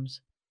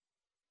terms.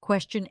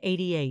 Question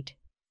 88.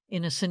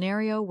 In a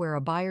scenario where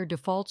a buyer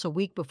defaults a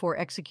week before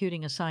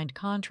executing a signed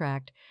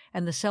contract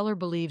and the seller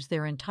believes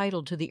they're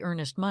entitled to the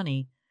earnest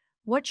money,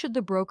 what should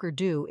the broker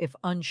do if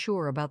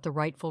unsure about the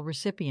rightful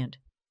recipient?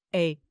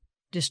 A.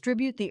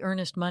 Distribute the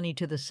earnest money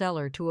to the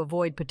seller to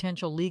avoid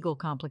potential legal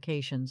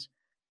complications.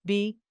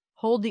 B.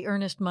 Hold the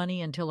earnest money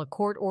until a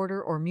court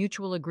order or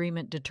mutual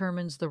agreement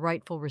determines the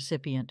rightful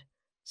recipient.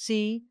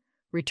 C.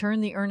 Return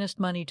the earnest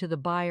money to the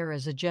buyer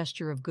as a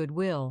gesture of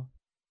goodwill.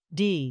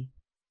 D.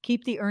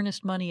 Keep the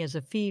earnest money as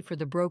a fee for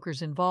the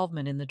broker's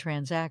involvement in the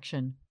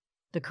transaction.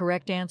 The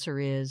correct answer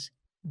is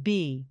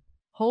B.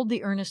 Hold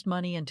the earnest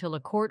money until a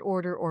court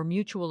order or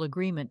mutual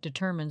agreement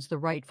determines the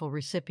rightful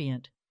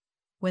recipient.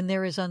 When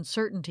there is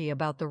uncertainty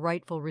about the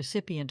rightful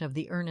recipient of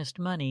the earnest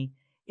money,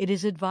 it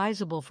is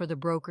advisable for the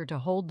broker to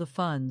hold the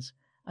funds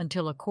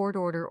until a court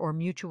order or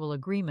mutual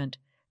agreement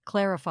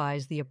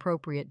clarifies the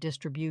appropriate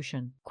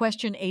distribution.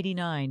 Question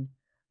 89.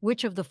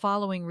 Which of the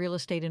following real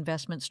estate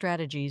investment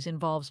strategies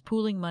involves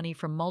pooling money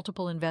from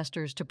multiple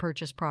investors to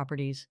purchase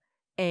properties?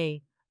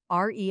 A.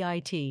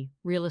 REIT,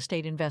 Real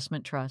Estate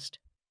Investment Trust.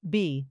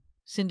 B.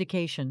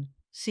 Syndication.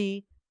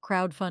 C.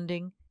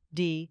 Crowdfunding.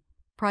 D.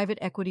 Private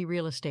equity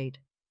real estate.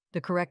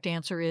 The correct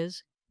answer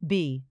is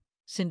B.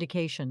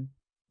 Syndication.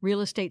 Real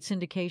estate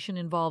syndication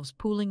involves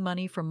pooling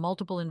money from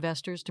multiple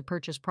investors to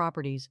purchase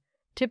properties,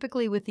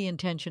 typically with the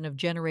intention of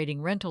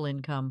generating rental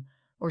income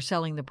or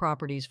selling the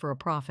properties for a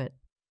profit.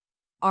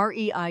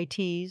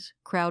 REITs,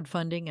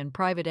 crowdfunding, and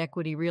private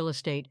equity real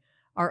estate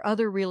are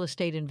other real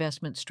estate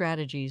investment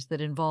strategies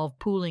that involve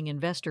pooling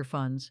investor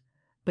funds,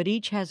 but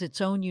each has its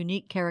own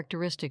unique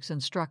characteristics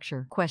and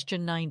structure.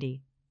 Question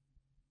 90.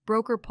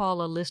 Broker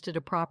Paula listed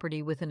a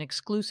property with an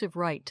exclusive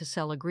right to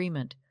sell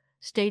agreement,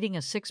 stating a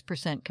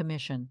 6%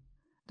 commission.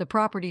 The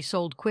property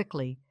sold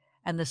quickly,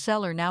 and the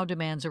seller now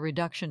demands a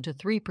reduction to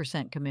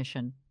 3%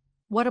 commission.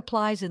 What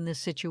applies in this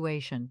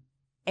situation?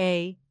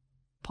 A.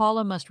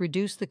 Paula must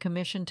reduce the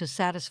commission to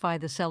satisfy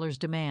the seller's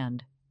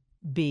demand.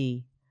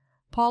 B.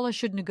 Paula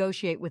should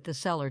negotiate with the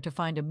seller to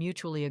find a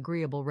mutually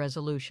agreeable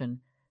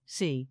resolution.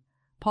 C.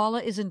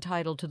 Paula is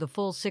entitled to the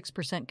full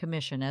 6%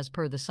 commission as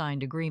per the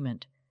signed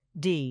agreement.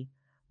 D.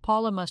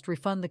 Paula must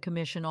refund the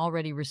commission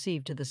already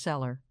received to the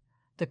seller.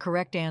 The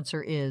correct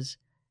answer is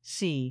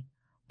C.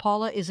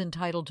 Paula is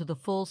entitled to the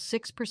full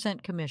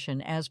 6%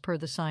 commission as per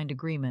the signed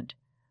agreement.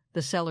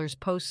 The seller's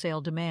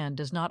post-sale demand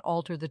does not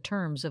alter the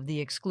terms of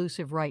the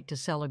exclusive right to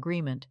sell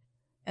agreement,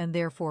 and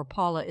therefore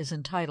Paula is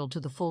entitled to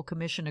the full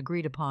commission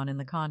agreed upon in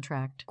the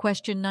contract.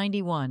 Question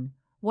 91.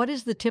 What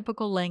is the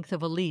typical length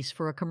of a lease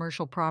for a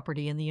commercial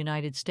property in the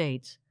United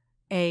States?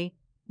 A.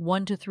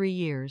 1 to 3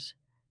 years.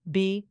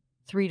 B.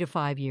 3 to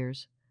 5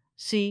 years.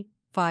 C.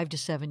 5 to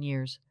 7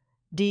 years.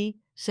 D.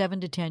 7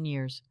 to 10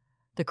 years.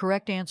 The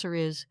correct answer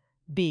is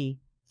B.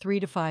 3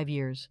 to 5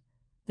 years.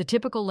 The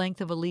typical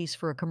length of a lease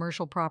for a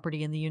commercial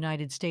property in the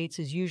United States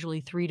is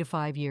usually 3 to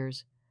 5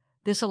 years.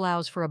 This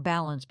allows for a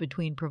balance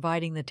between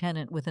providing the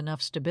tenant with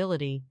enough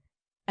stability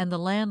and the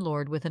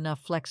landlord with enough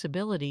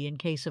flexibility in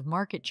case of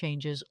market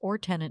changes or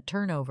tenant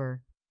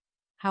turnover.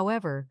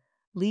 However,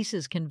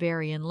 leases can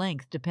vary in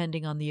length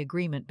depending on the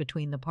agreement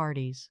between the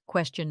parties.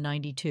 Question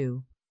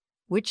 92.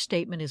 Which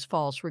statement is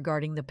false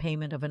regarding the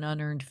payment of an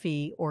unearned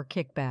fee or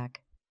kickback?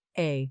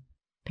 A.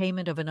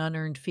 Payment of an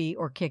unearned fee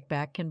or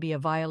kickback can be a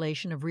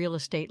violation of real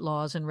estate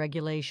laws and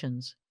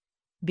regulations.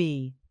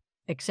 B.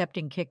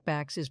 Accepting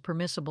kickbacks is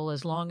permissible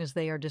as long as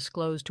they are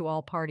disclosed to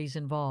all parties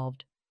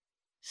involved.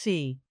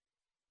 C.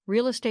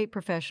 Real estate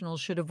professionals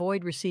should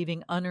avoid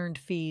receiving unearned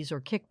fees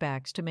or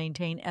kickbacks to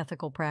maintain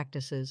ethical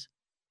practices.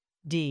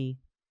 D.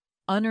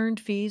 Unearned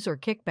fees or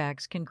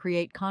kickbacks can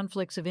create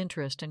conflicts of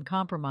interest and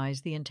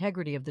compromise the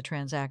integrity of the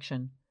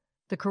transaction.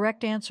 The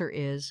correct answer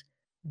is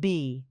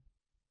B.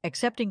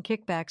 Accepting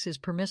kickbacks is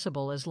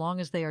permissible as long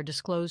as they are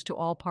disclosed to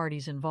all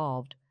parties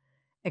involved.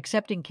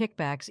 Accepting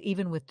kickbacks,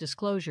 even with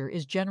disclosure,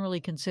 is generally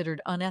considered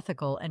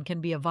unethical and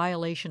can be a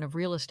violation of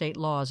real estate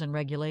laws and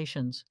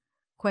regulations.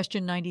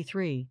 Question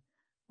 93.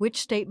 Which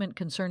statement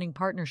concerning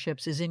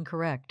partnerships is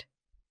incorrect?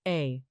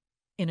 A.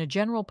 In a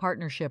general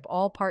partnership,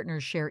 all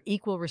partners share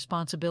equal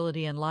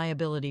responsibility and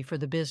liability for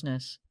the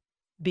business.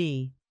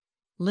 B.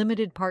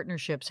 Limited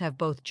partnerships have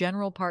both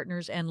general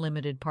partners and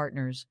limited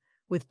partners,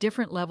 with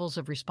different levels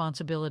of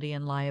responsibility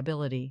and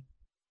liability.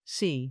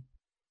 C.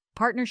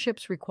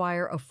 Partnerships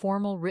require a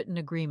formal written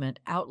agreement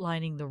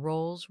outlining the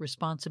roles,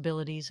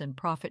 responsibilities, and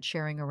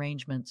profit-sharing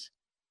arrangements.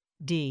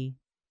 D.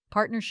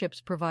 Partnerships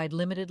provide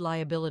limited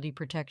liability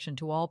protection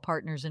to all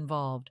partners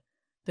involved.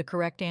 The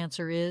correct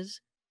answer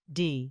is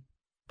D.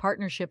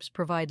 Partnerships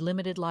provide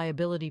limited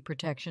liability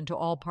protection to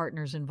all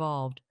partners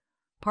involved.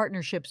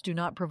 Partnerships do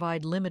not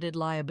provide limited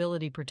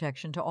liability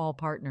protection to all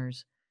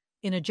partners.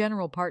 In a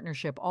general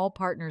partnership, all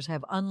partners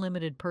have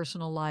unlimited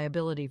personal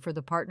liability for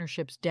the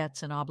partnership's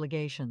debts and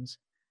obligations.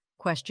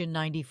 Question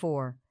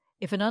 94.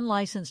 If an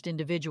unlicensed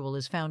individual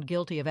is found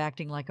guilty of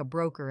acting like a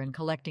broker and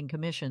collecting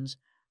commissions,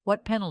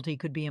 what penalty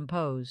could be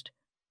imposed?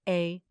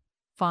 A.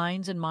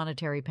 Fines and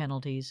monetary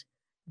penalties.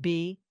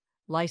 B.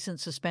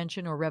 License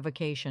suspension or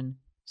revocation.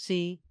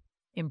 C.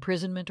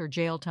 Imprisonment or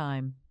jail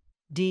time.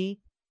 D.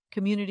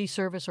 Community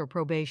service or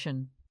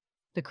probation.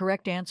 The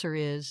correct answer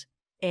is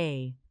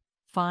A.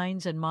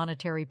 Fines and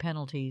monetary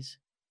penalties.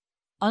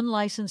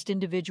 Unlicensed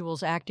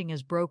individuals acting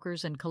as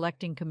brokers and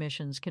collecting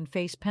commissions can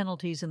face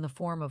penalties in the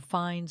form of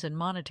fines and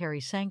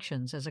monetary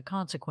sanctions as a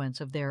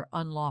consequence of their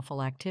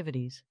unlawful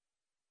activities.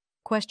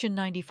 Question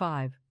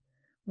 95.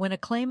 When a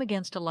claim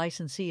against a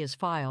licensee is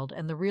filed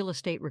and the Real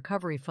Estate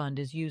Recovery Fund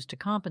is used to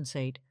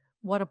compensate,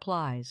 what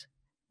applies?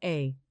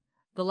 A.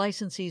 The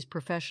licensee's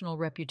professional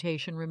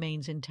reputation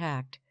remains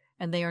intact,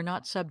 and they are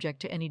not subject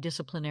to any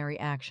disciplinary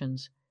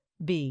actions.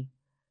 B.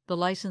 The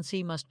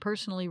licensee must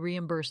personally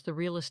reimburse the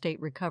Real Estate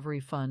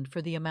Recovery Fund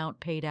for the amount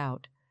paid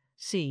out.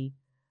 C.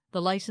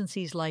 The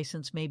licensee's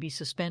license may be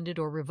suspended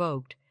or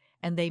revoked,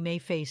 and they may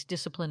face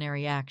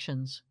disciplinary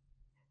actions.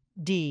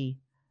 D.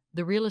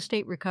 The Real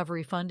Estate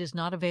Recovery Fund is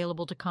not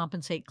available to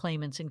compensate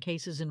claimants in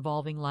cases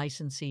involving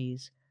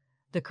licensees.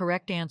 The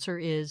correct answer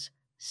is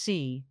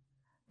C.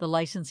 The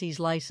licensee's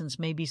license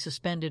may be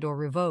suspended or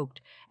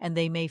revoked, and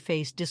they may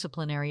face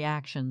disciplinary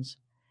actions.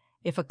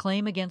 If a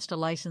claim against a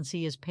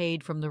licensee is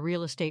paid from the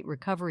Real Estate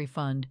Recovery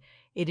Fund,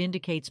 it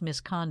indicates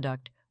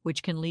misconduct,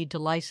 which can lead to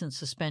license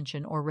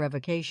suspension or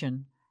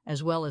revocation,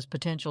 as well as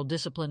potential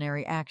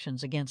disciplinary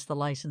actions against the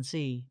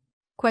licensee.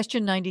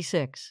 Question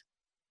 96.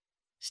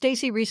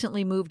 Stacy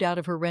recently moved out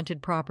of her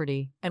rented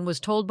property and was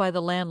told by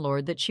the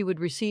landlord that she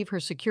would receive her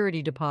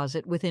security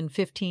deposit within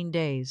 15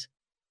 days.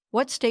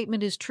 What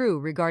statement is true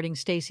regarding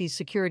Stacy's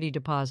security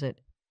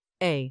deposit?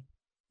 A.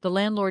 The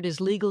landlord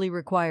is legally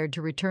required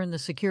to return the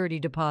security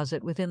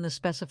deposit within the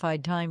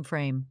specified time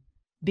frame.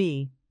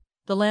 B.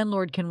 The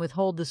landlord can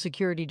withhold the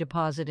security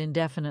deposit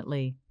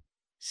indefinitely.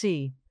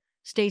 C.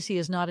 Stacy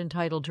is not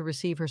entitled to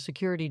receive her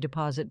security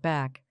deposit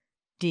back.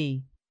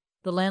 D.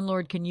 The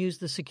landlord can use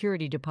the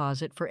security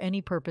deposit for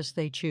any purpose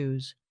they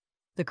choose.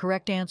 The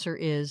correct answer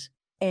is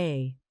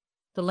A.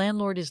 The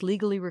landlord is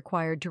legally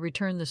required to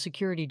return the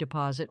security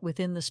deposit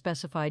within the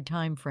specified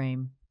time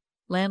frame.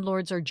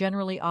 Landlords are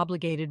generally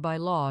obligated by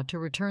law to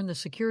return the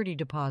security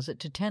deposit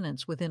to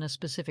tenants within a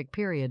specific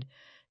period,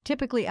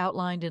 typically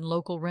outlined in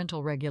local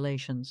rental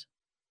regulations.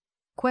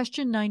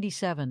 Question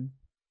 97.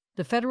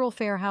 The Federal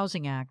Fair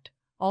Housing Act,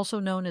 also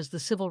known as the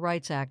Civil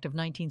Rights Act of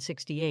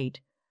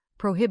 1968,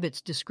 prohibits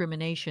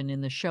discrimination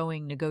in the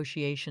showing,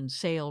 negotiation,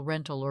 sale,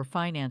 rental, or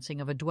financing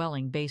of a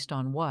dwelling based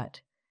on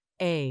what?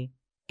 A.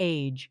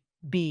 Age.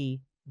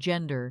 B.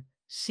 Gender.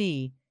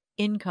 C.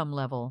 Income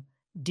level.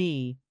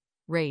 D.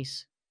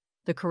 Race.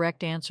 The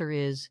correct answer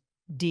is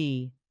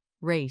D.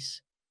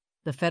 Race.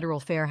 The Federal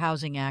Fair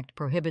Housing Act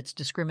prohibits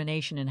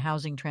discrimination in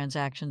housing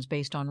transactions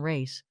based on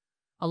race,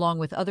 along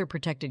with other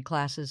protected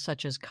classes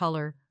such as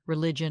color,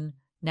 religion,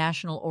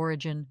 national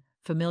origin,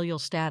 familial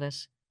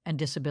status, and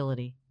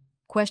disability.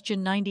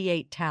 Question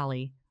 98.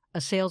 Tally,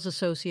 a sales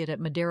associate at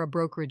Madeira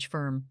Brokerage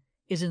firm,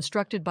 is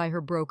instructed by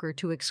her broker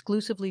to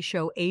exclusively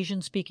show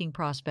Asian-speaking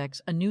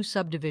prospects a new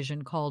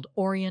subdivision called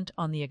Orient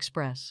on the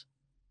Express.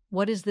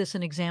 What is this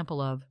an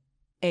example of?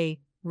 A.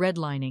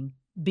 Redlining.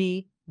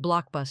 B.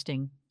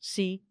 Blockbusting.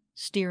 C.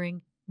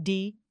 Steering.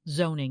 D.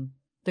 Zoning.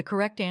 The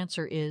correct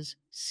answer is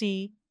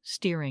C.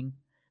 Steering.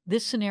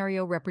 This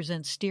scenario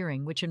represents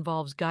steering, which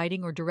involves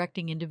guiding or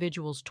directing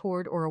individuals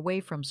toward or away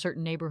from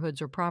certain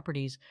neighborhoods or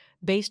properties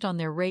based on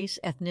their race,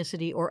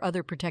 ethnicity, or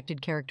other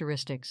protected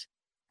characteristics.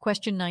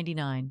 Question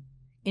 99.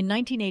 In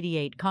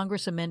 1988,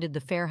 Congress amended the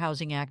Fair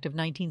Housing Act of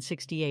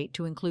 1968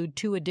 to include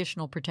two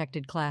additional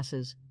protected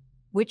classes.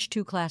 Which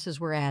two classes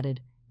were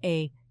added?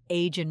 A.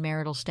 Age and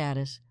marital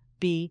status.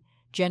 B.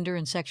 Gender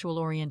and sexual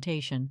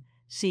orientation.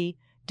 C.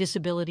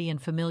 Disability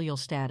and familial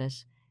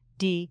status.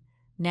 D.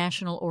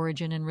 National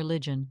origin and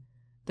religion.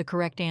 The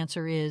correct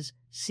answer is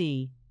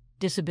C.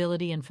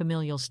 Disability and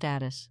familial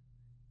status.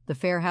 The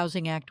Fair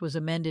Housing Act was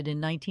amended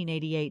in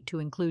 1988 to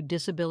include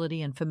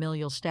disability and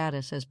familial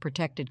status as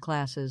protected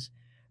classes,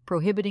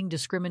 prohibiting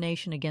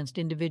discrimination against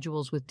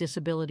individuals with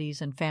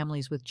disabilities and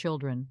families with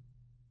children.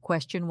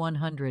 Question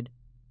 100.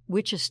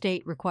 Which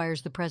estate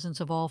requires the presence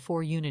of all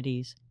four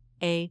unities?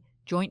 A.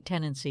 Joint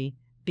tenancy.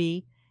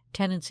 B.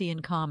 Tenancy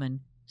in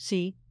common.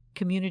 C.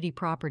 Community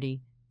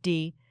property.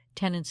 D.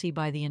 Tenancy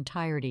by the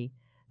entirety.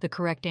 The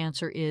correct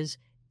answer is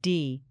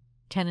D.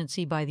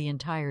 Tenancy by the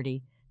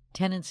entirety.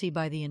 Tenancy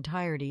by the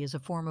entirety is a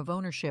form of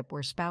ownership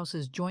where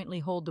spouses jointly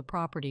hold the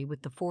property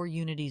with the four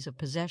unities of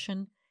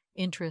possession,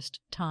 interest,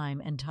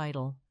 time, and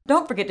title.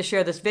 Don't forget to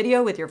share this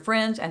video with your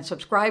friends and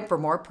subscribe for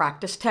more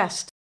practice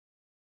tests.